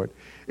of the Lord.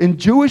 In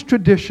Jewish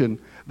tradition,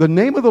 the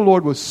name of the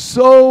Lord was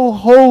so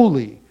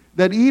holy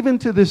that even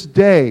to this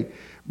day,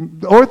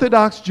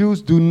 Orthodox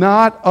Jews do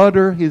not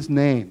utter his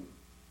name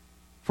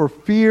for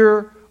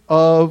fear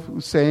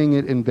of saying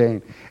it in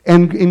vain.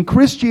 And in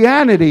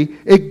Christianity,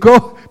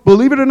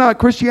 believe it or not,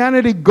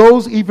 Christianity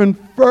goes even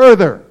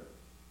further.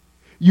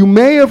 You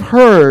may have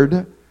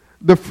heard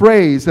the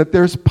phrase that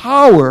there's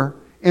power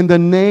in the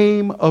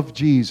name of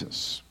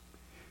Jesus.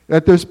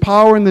 That there's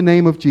power in the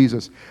name of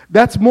Jesus.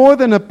 That's more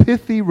than a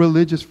pithy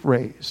religious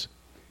phrase.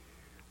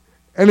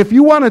 And if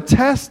you want a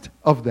test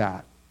of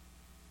that,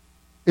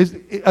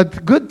 a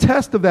good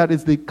test of that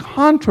is the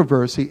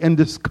controversy and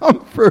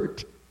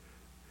discomfort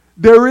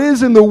there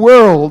is in the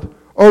world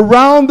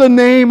around the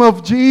name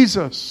of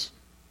Jesus.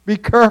 Be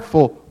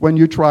careful when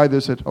you try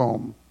this at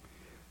home.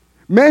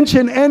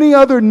 Mention any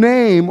other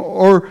name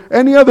or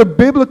any other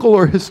biblical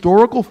or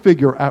historical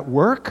figure at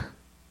work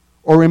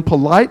or in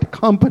polite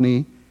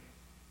company,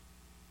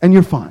 and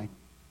you're fine.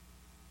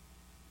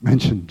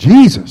 Mention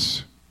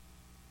Jesus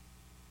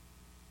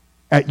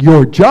at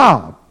your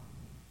job,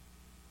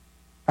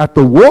 at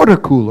the water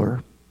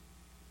cooler,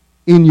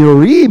 in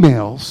your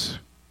emails,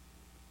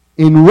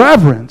 in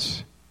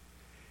reverence,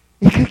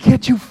 it could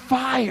get you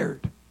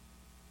fired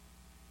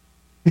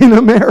in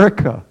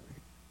America.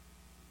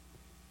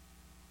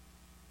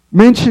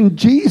 Mention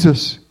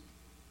Jesus,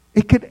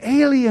 it could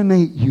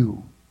alienate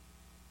you,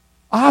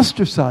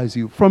 ostracize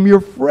you from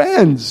your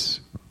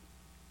friends.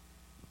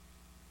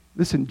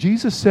 Listen,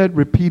 Jesus said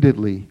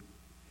repeatedly,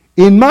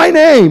 "In my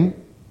name,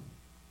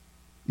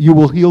 you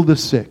will heal the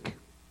sick."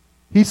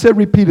 He said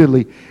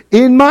repeatedly,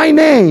 "In my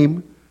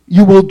name,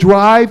 you will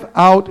drive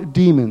out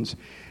demons."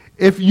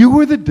 If you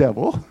were the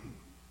devil,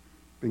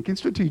 thinking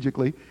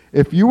strategically,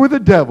 if you were the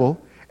devil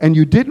and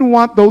you didn't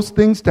want those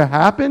things to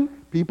happen,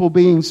 people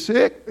being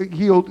sick,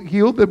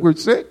 healed that were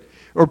sick,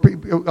 or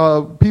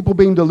people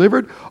being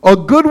delivered, a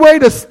good way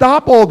to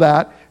stop all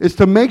that is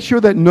to make sure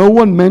that no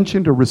one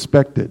mentioned or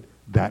respected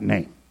that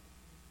name.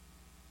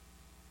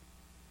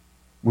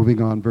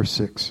 Moving on, verse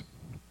 6.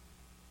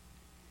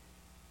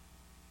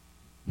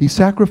 He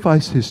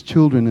sacrificed his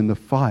children in the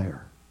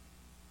fire.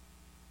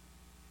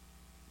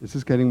 This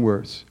is getting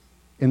worse.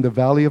 In the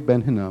valley of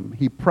Ben Hinnom,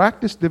 he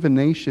practiced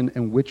divination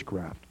and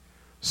witchcraft,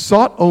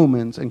 sought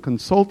omens, and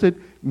consulted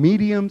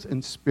mediums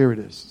and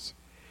spiritists.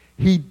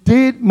 He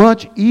did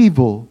much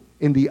evil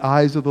in the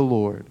eyes of the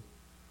Lord,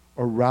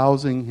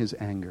 arousing his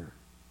anger.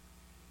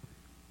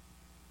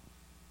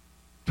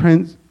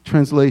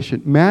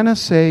 Translation: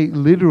 Manasseh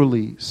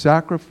literally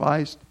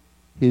sacrificed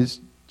his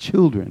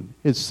children,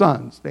 his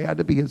sons, they had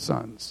to be his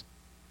sons,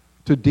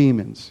 to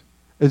demons.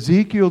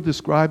 Ezekiel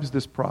describes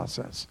this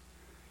process.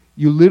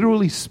 You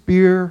literally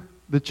spear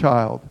the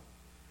child.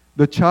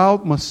 The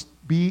child must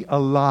be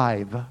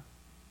alive.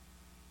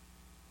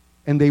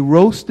 And they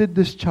roasted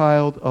this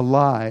child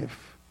alive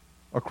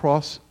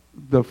across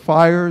the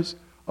fires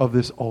of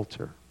this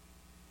altar.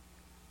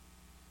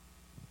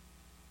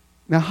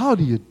 Now, how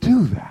do you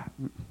do that?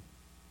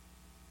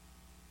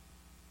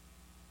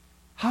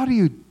 How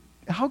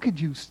could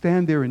you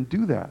stand there and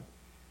do that?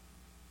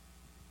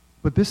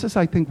 But this is,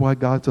 I think, why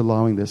God's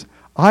allowing this.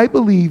 I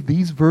believe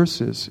these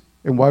verses,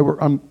 and why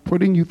I'm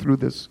putting you through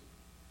this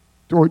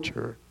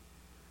torture,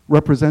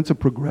 represents a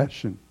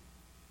progression.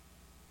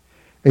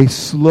 A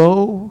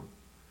slow,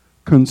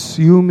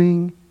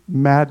 consuming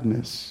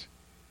madness.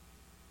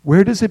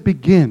 Where does it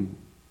begin?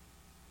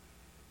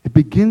 It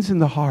begins in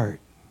the heart.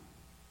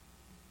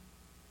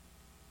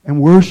 And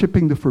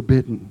worshiping the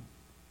forbidden.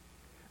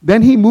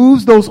 Then he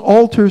moves those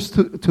altars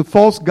to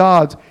false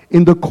gods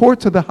in the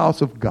courts of the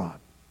house of God.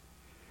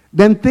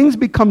 Then things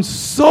become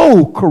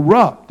so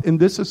corrupt in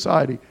this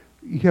society.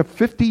 You have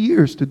 50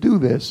 years to do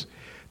this.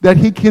 That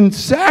he can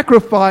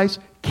sacrifice,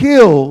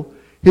 kill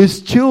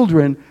his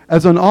children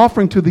as an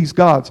offering to these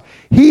gods.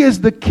 He is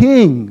the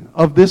king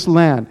of this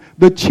land,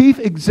 the chief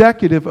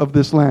executive of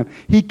this land.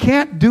 He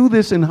can't do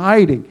this in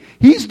hiding.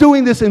 He's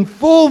doing this in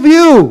full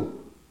view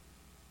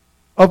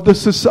of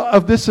this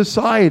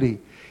society.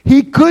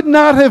 He could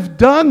not have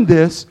done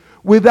this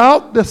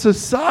without the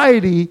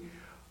society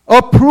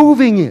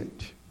approving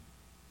it.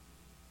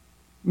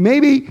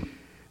 Maybe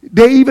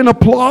they even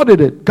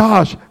applauded it,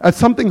 gosh, as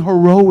something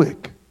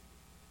heroic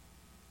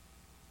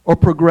or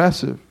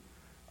progressive.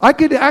 I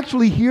could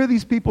actually hear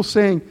these people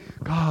saying,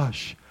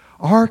 gosh,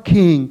 our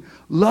king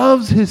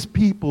loves his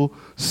people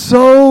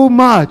so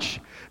much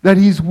that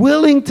he's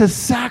willing to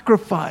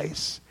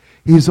sacrifice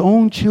his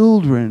own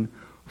children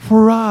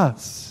for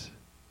us.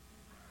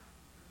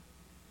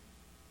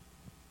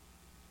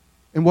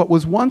 And what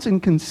was once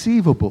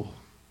inconceivable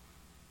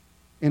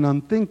and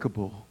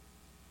unthinkable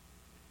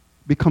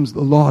becomes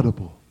the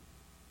laudable,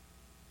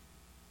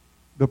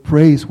 the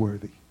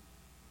praiseworthy,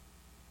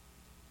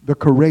 the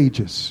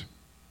courageous.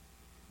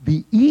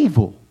 The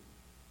evil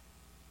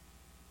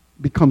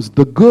becomes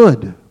the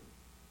good.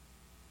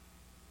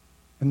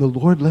 And the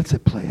Lord lets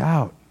it play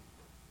out.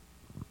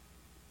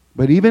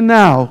 But even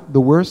now,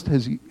 the worst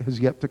has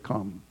yet to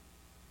come.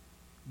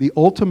 The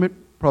ultimate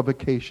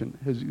provocation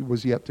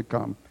was yet to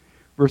come.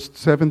 Verse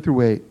 7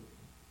 through 8.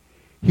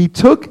 He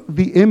took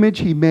the image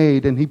he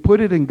made and he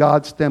put it in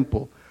God's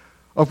temple,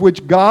 of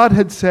which God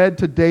had said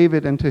to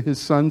David and to his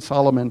son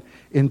Solomon,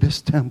 in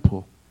this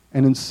temple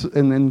and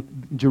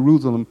in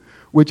Jerusalem,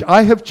 which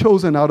I have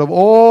chosen out of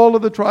all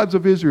of the tribes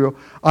of Israel,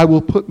 I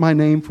will put my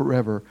name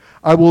forever.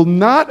 I will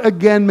not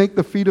again make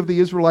the feet of the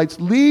Israelites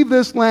leave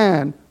this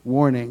land,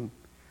 warning,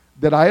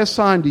 that I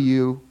assigned to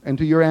you and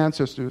to your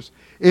ancestors,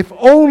 if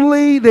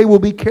only they will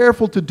be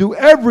careful to do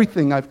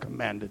everything I've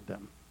commanded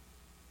them.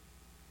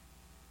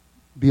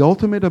 The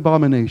ultimate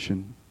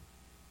abomination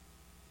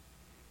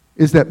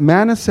is that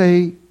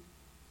Manasseh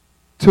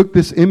took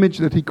this image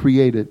that he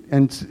created,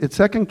 and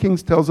 2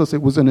 Kings tells us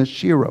it was an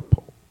Asherah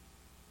pole.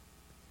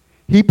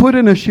 He put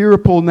an Asherah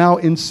pole now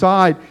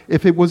inside.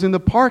 If it was in the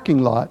parking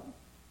lot,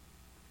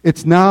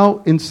 it's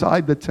now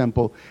inside the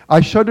temple.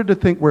 I shudder to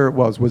think where it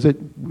was.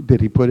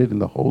 Did he put it in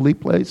the holy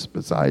place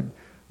beside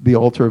the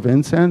altar of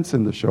incense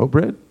and the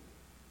showbread?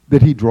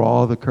 Did he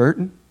draw the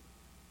curtain?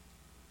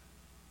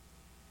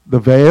 The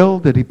veil,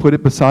 did he put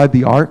it beside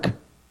the ark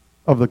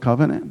of the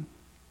covenant?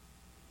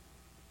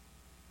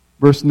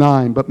 Verse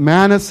 9, but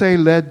Manasseh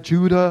led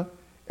Judah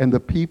and the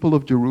people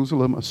of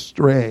Jerusalem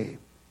astray,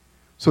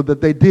 so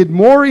that they did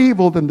more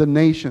evil than the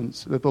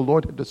nations that the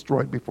Lord had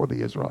destroyed before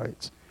the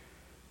Israelites.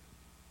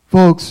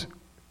 Folks,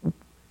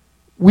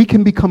 we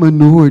can become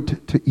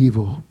inured to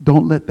evil.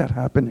 Don't let that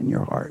happen in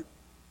your heart.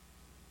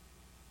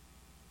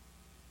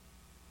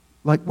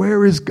 Like,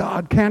 where is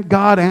God? Can't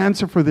God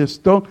answer for this?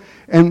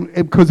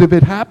 Because if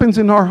it happens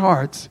in our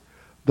hearts,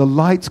 the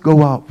lights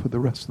go out for the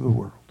rest of the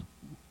world.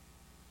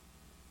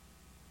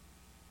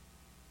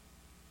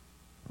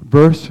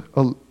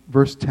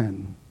 Verse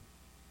 10.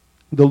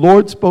 The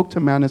Lord spoke to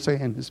Manasseh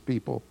and his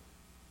people,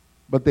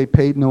 but they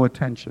paid no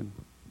attention.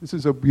 This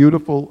is a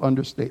beautiful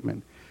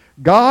understatement.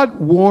 God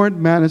warned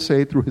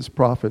Manasseh through his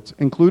prophets,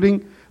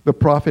 including the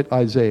prophet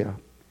Isaiah.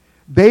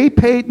 They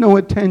paid no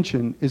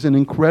attention is an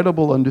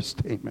incredible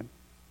understatement.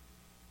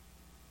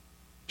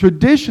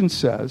 Tradition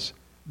says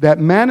that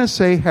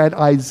Manasseh had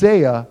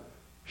Isaiah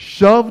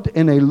shoved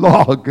in a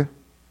log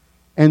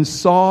and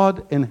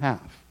sawed in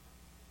half.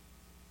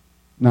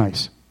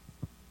 Nice.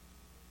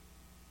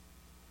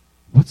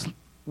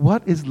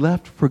 What is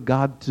left for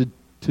God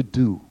to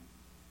do?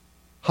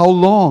 How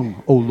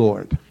long, O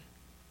Lord?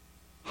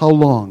 How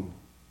long?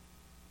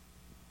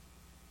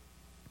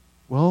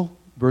 Well,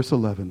 verse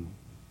 11.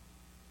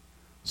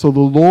 So the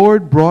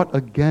Lord brought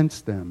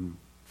against them,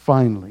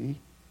 finally,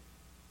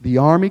 the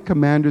army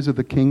commanders of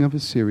the king of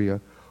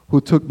Assyria,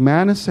 who took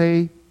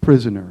Manasseh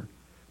prisoner,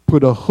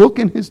 put a hook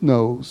in his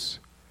nose,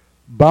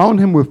 bound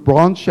him with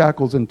bronze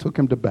shackles, and took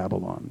him to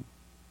Babylon.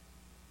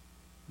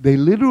 They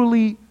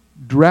literally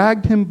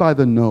dragged him by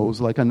the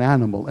nose like an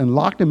animal and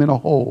locked him in a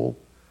hole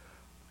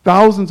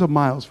thousands of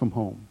miles from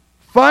home.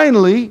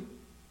 Finally,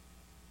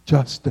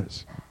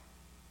 justice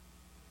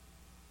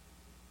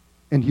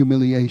and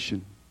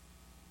humiliation.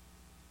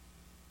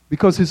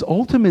 Because his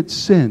ultimate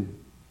sin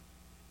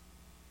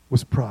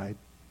was pride.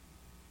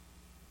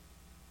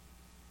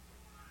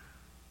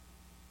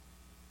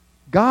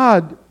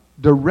 God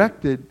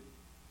directed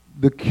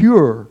the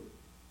cure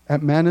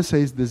at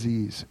Manasseh's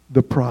disease,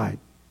 the pride.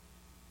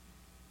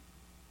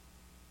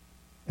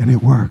 And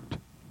it worked.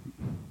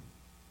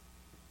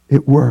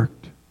 It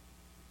worked.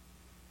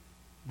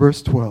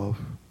 Verse 12.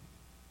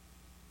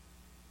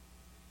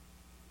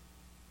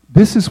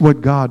 This is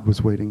what God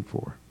was waiting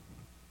for.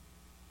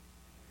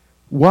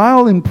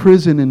 While in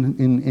prison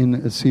in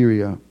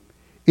Assyria,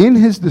 in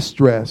his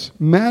distress,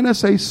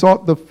 Manasseh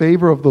sought the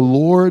favor of the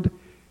Lord.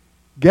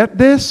 Get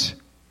this?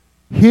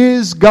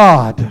 His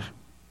God.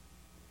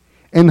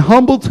 And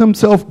humbled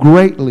himself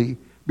greatly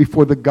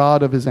before the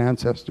God of his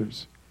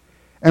ancestors.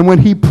 And when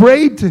he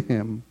prayed to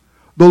him,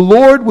 the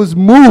Lord was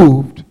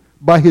moved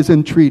by his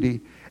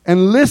entreaty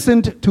and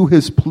listened to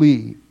his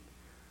plea.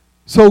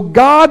 So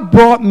God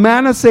brought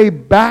Manasseh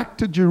back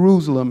to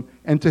Jerusalem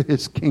and to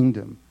his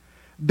kingdom.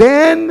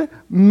 Then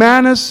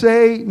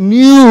Manasseh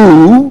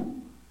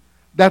knew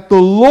that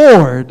the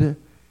Lord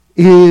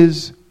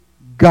is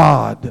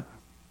God.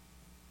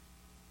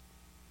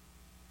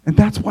 And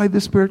that's why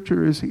this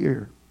scripture is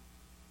here.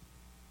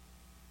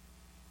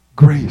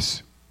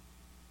 Grace.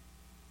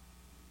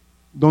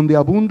 Donde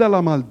abunda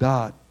la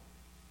maldad,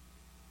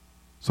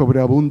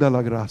 sobreabunda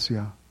la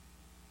gracia.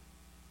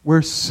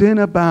 Where sin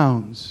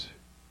abounds,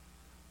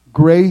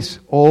 grace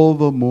all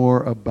the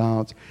more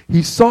abounds.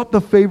 He sought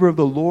the favor of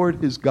the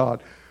Lord his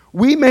God.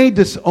 We may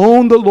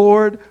disown the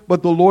Lord,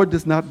 but the Lord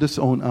does not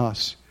disown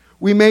us.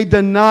 We may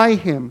deny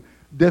him,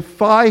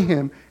 defy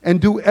him,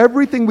 and do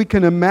everything we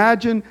can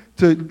imagine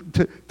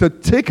to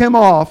tick him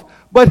off,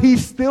 but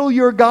he's still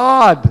your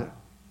God.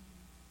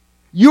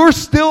 You're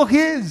still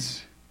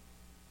his.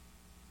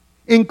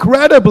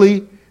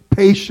 Incredibly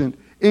patient,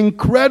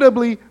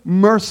 incredibly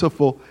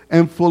merciful,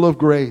 and full of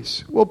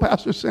grace. Well,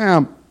 Pastor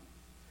Sam,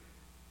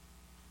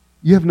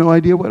 you have no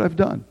idea what I've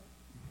done.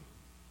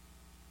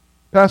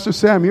 Pastor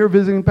Sam, you're a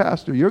visiting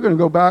pastor. You're going to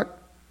go back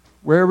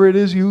wherever it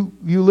is you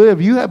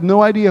live. You have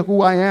no idea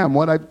who I am,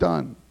 what I've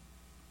done.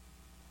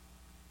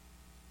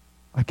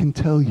 I can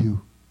tell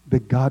you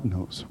that God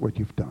knows what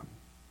you've done.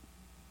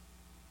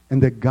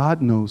 And that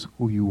God knows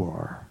who you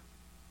are.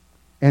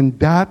 And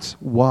that's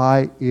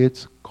why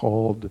it's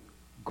called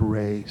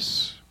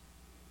grace.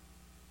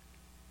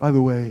 By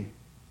the way,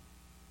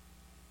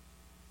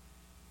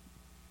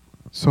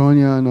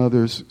 Sonia and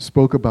others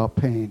spoke about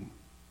pain.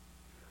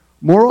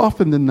 More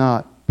often than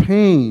not,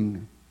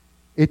 pain,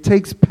 it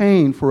takes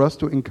pain for us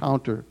to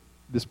encounter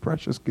this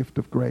precious gift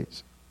of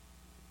grace.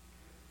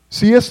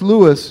 C.S.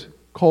 Lewis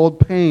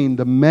called pain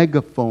the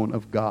megaphone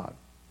of God.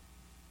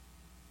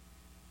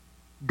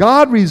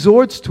 God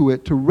resorts to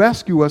it to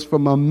rescue us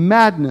from a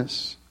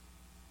madness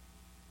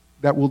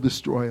that will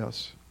destroy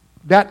us.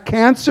 That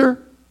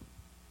cancer,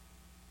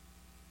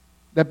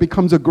 that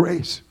becomes a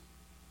grace.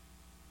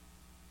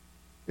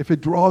 If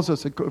it draws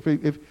us,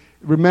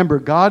 remember,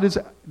 God is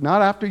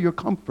not after your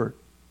comfort.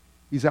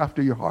 He's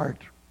after your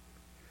heart.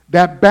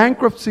 That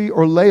bankruptcy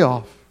or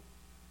layoff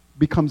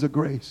becomes a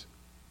grace.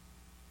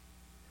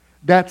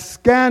 That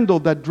scandal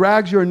that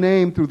drags your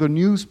name through the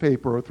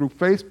newspaper or through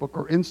Facebook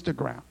or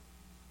Instagram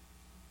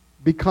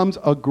becomes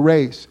a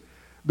grace.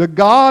 The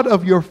God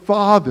of your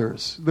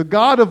fathers, the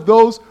God of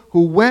those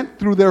who went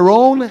through their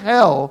own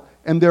hell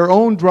and their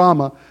own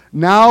drama,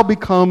 now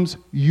becomes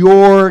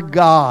your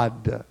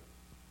God.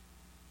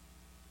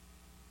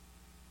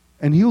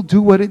 And he'll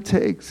do what it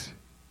takes.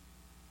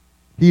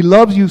 He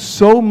loves you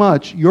so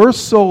much. Your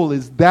soul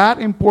is that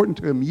important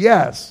to him.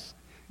 Yes,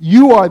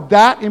 you are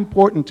that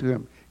important to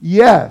him.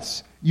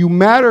 Yes, you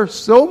matter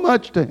so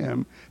much to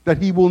him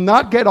that he will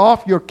not get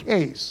off your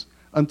case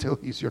until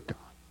he's your God.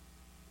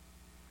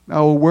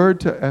 Now, a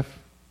word to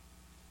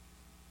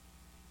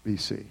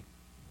FBC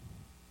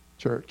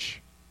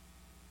Church.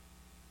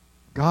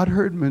 God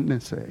heard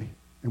Manasseh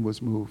and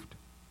was moved.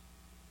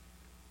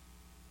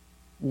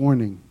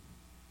 Warning,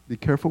 be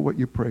careful what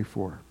you pray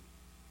for.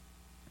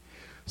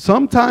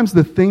 Sometimes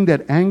the thing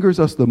that angers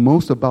us the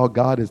most about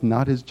God is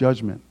not his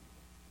judgment,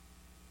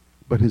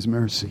 but his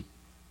mercy.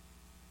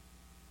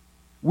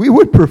 We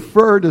would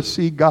prefer to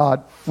see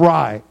God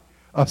fry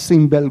a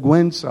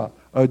sinvergüenza,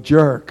 a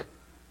jerk,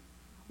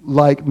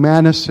 like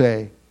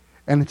Manasseh,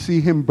 and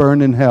see him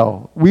burn in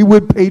hell. We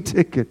would pay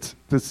tickets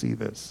to see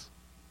this.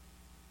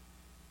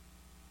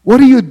 What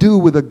do you do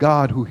with a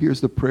God who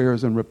hears the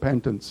prayers and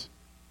repentance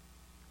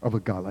of a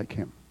God like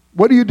him?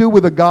 What do you do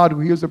with a God who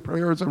hears the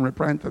prayers and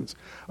repentance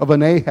of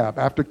an Ahab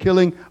after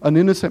killing an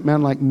innocent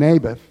man like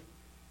Naboth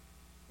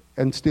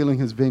and stealing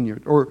his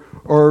vineyard?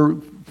 Or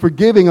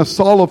forgiving a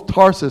Saul of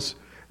Tarsus,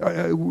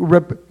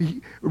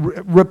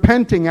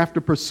 repenting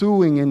after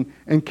pursuing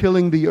and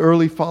killing the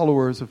early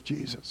followers of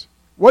Jesus?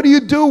 What do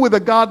you do with a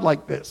God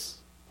like this?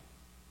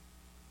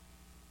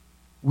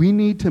 We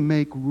need to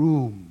make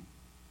room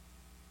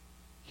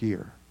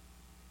here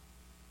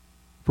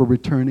for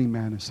returning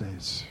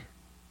Manassehs.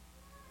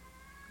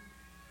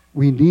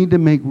 We need to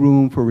make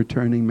room for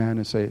returning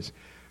Manassehs.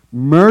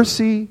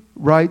 Mercy,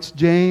 writes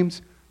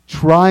James,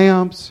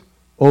 triumphs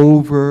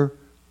over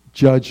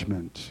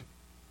judgment.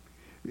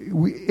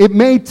 It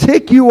may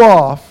tick you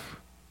off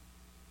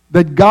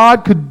that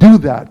God could do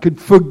that, could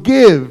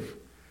forgive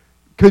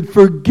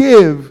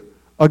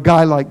a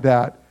guy like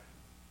that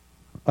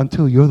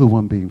until you're the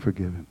one being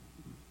forgiven.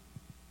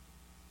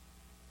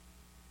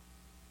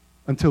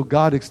 Until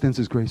God extends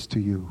His grace to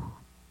you.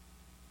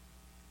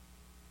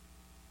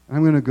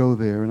 I'm going to go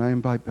there, and I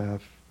invite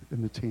Beth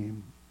and the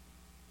team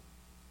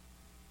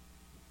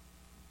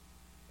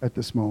at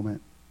this moment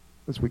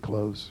as we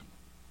close.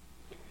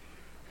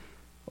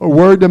 A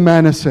word to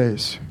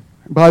Manasseh.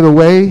 By the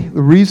way,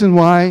 the reason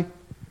why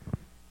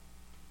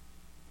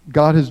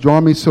God has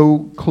drawn me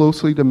so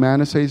closely to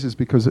Manasseh is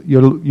because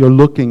you're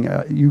looking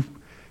at,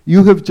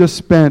 you have just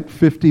spent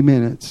 50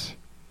 minutes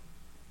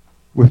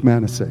with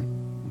Manasseh.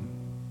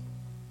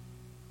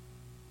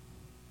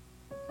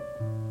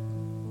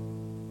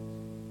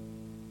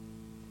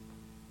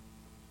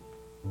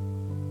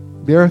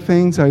 There are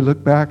things I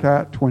look back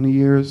at 20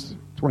 years,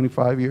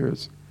 25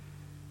 years,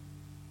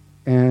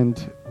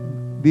 and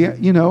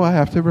I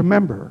have to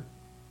remember.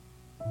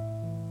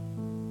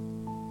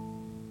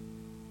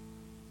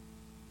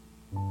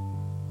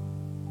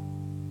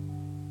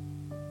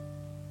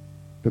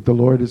 That the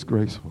Lord is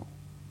graceful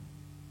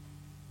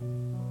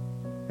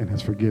and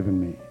has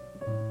forgiven me.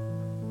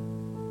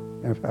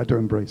 And I've had to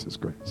embrace His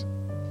grace.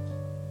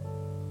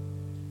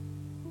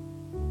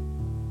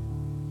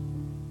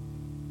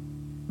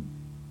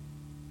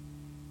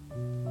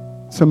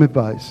 Some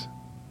advice.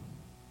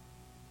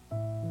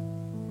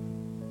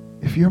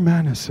 If you're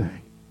Manasseh,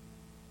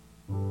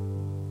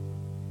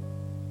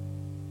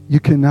 you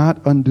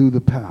cannot undo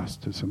the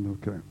past.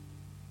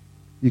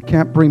 You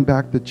can't bring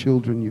back the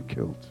children you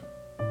killed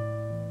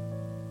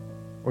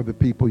or the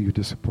people you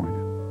disappointed.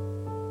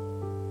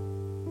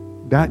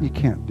 That you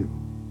can't do.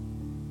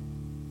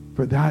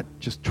 For that,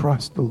 just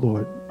trust the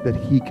Lord that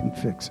He can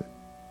fix it.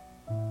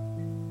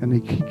 And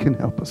He can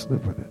help us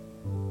live with it.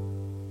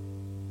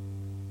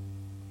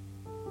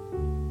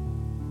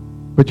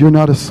 But you're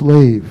not a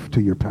slave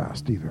to your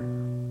past either.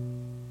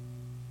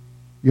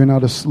 You're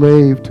not a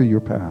slave to your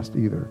past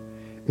either.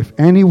 If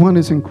anyone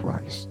is in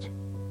Christ,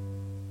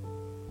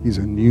 he's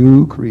a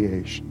new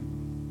creation.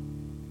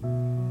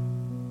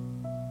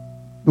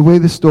 The way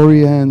the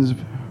story ends,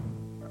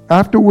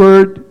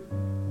 afterward,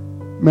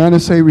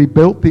 Manasseh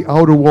rebuilt the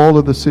outer wall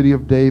of the city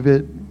of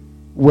David,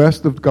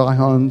 west of the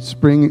Gihon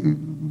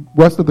spring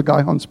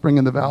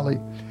in the valley,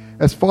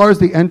 as far as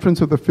the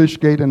entrance of the fish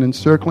gate and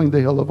encircling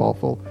the hill of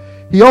Ophel.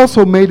 He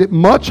also made it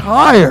much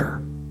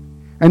higher,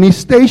 and he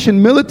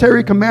stationed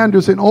military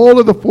commanders in all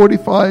of the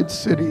fortified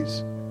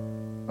cities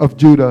of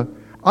Judah.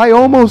 I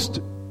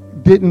almost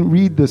didn't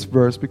read this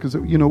verse because,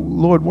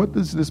 Lord, what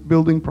does this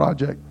building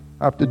project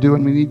have to do?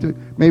 And we need to,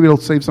 maybe it'll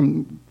save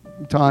some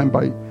time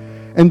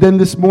and then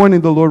this morning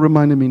the Lord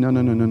reminded me,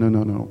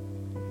 no.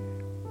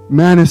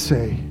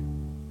 Manasseh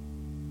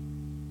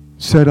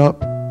set up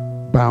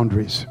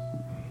boundaries.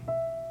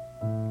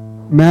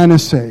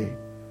 Manasseh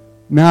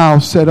now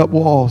set up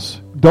walls.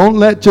 Don't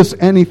let just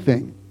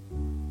anything.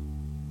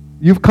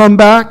 You've come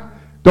back.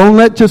 Don't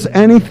let just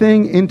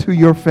anything into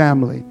your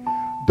family.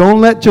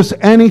 Don't let just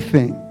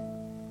anything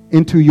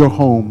into your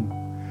home.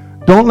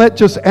 Don't let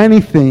just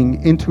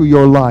anything into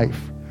your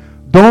life.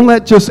 Don't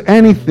let just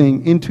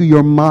anything into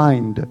your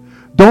mind.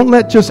 Don't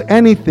let just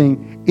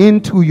anything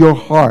into your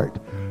heart.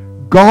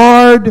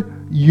 Guard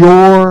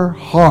your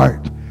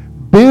heart.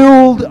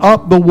 Build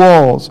up the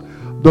walls.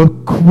 The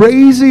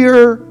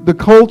crazier the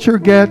culture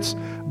gets,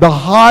 the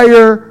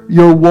higher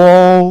your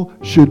wall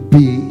should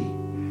be.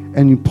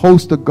 And you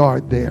post a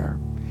guard there.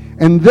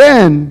 And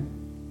then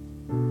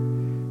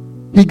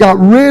he got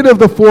rid of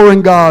the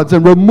foreign gods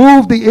and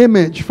removed the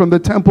image from the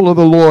temple of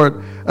the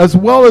Lord, as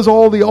well as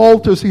all the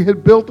altars he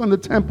had built on the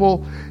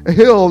temple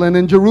hill and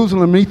in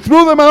Jerusalem. He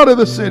threw them out of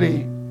the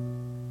city.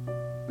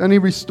 Then he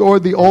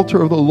restored the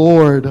altar of the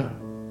Lord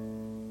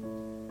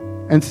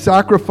and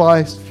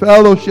sacrificed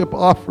fellowship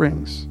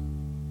offerings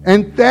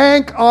and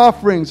thank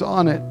offerings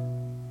on it,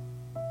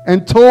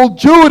 and told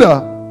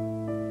Judah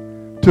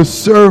to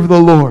serve the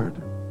Lord,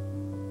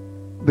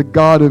 the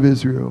God of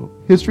Israel.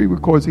 History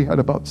records he had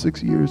about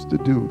 6 years to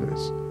do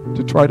this,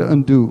 to try to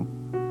undo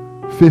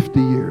 50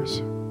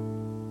 years.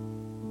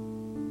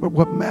 But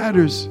what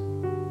matters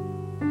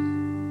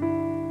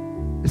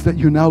is that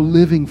you're now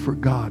living for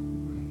God.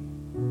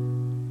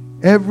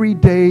 Every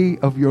day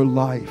of your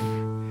life,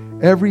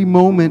 every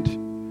moment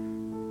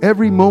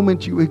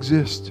you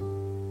exist,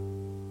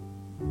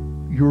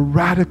 you're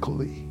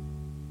radically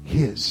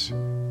His.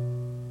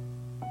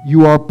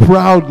 You are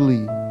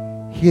proudly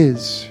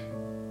His.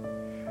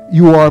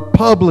 You are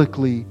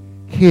publicly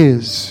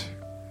His.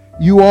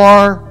 You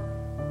are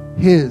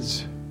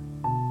His.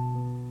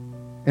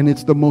 And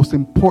it's the most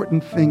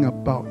important thing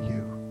about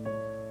you.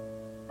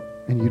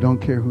 And you don't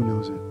care who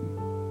knows it.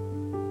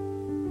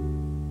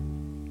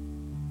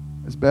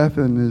 As Beth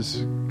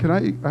can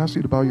I ask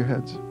you to bow your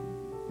heads?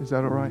 Is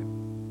that all right?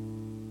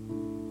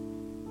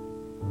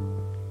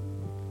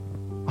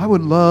 I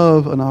would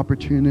love an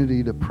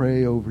opportunity to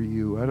pray over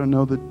you. I don't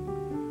know the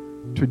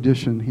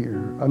tradition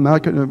here. I'm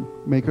not going to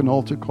make an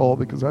altar call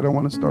because I don't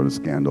want to start a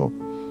scandal.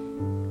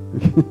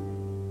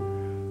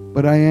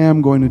 But I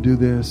am going to do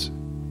this.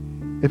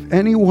 If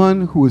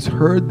anyone who has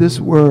heard this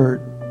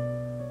word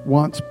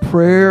wants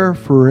prayer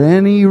for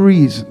any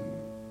reason,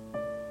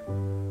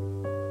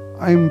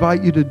 I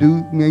invite you to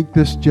make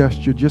this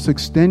gesture. Just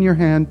extend your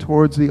hand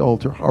towards the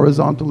altar,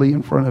 horizontally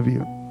in front of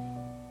you.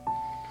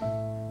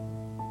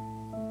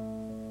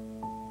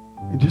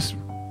 And just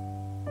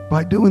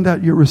by doing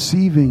that, you're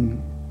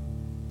receiving.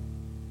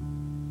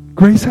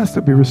 Grace has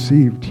to be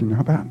received. You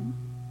know that?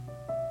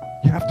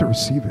 You have to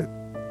receive it.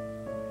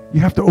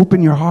 You have to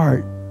open your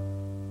heart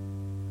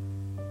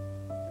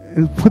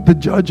and put the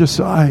judge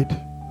aside.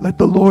 Let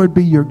the Lord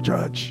be your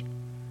judge.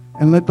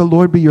 And let the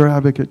Lord be your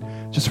advocate.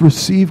 Just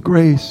receive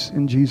grace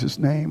in Jesus'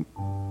 name.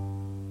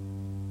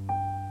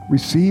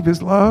 Receive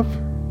His love.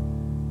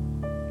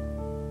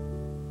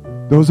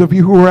 Those of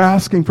you who are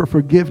asking for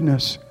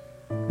forgiveness,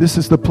 this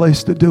is the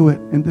place to do it,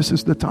 and this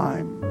is the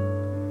time.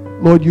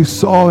 Lord, you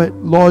saw it.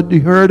 Lord,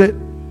 you heard it.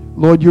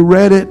 Lord, you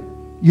read it.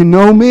 You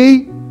know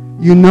me.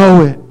 You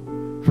know it.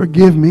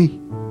 Forgive me.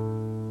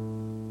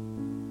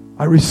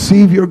 I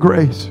receive your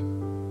grace.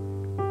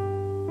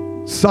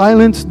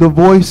 Silence the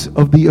voice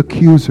of the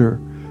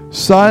accuser.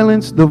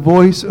 Silence the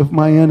voice of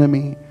my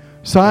enemy.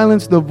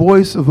 Silence the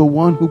voice of the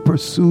one who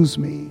pursues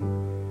me.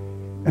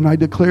 And I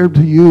declare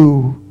to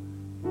you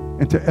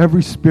and to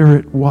every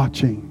spirit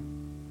watching,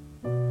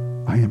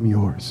 I am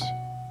yours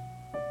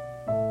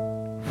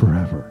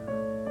forever.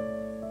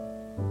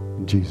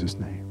 In Jesus'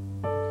 name.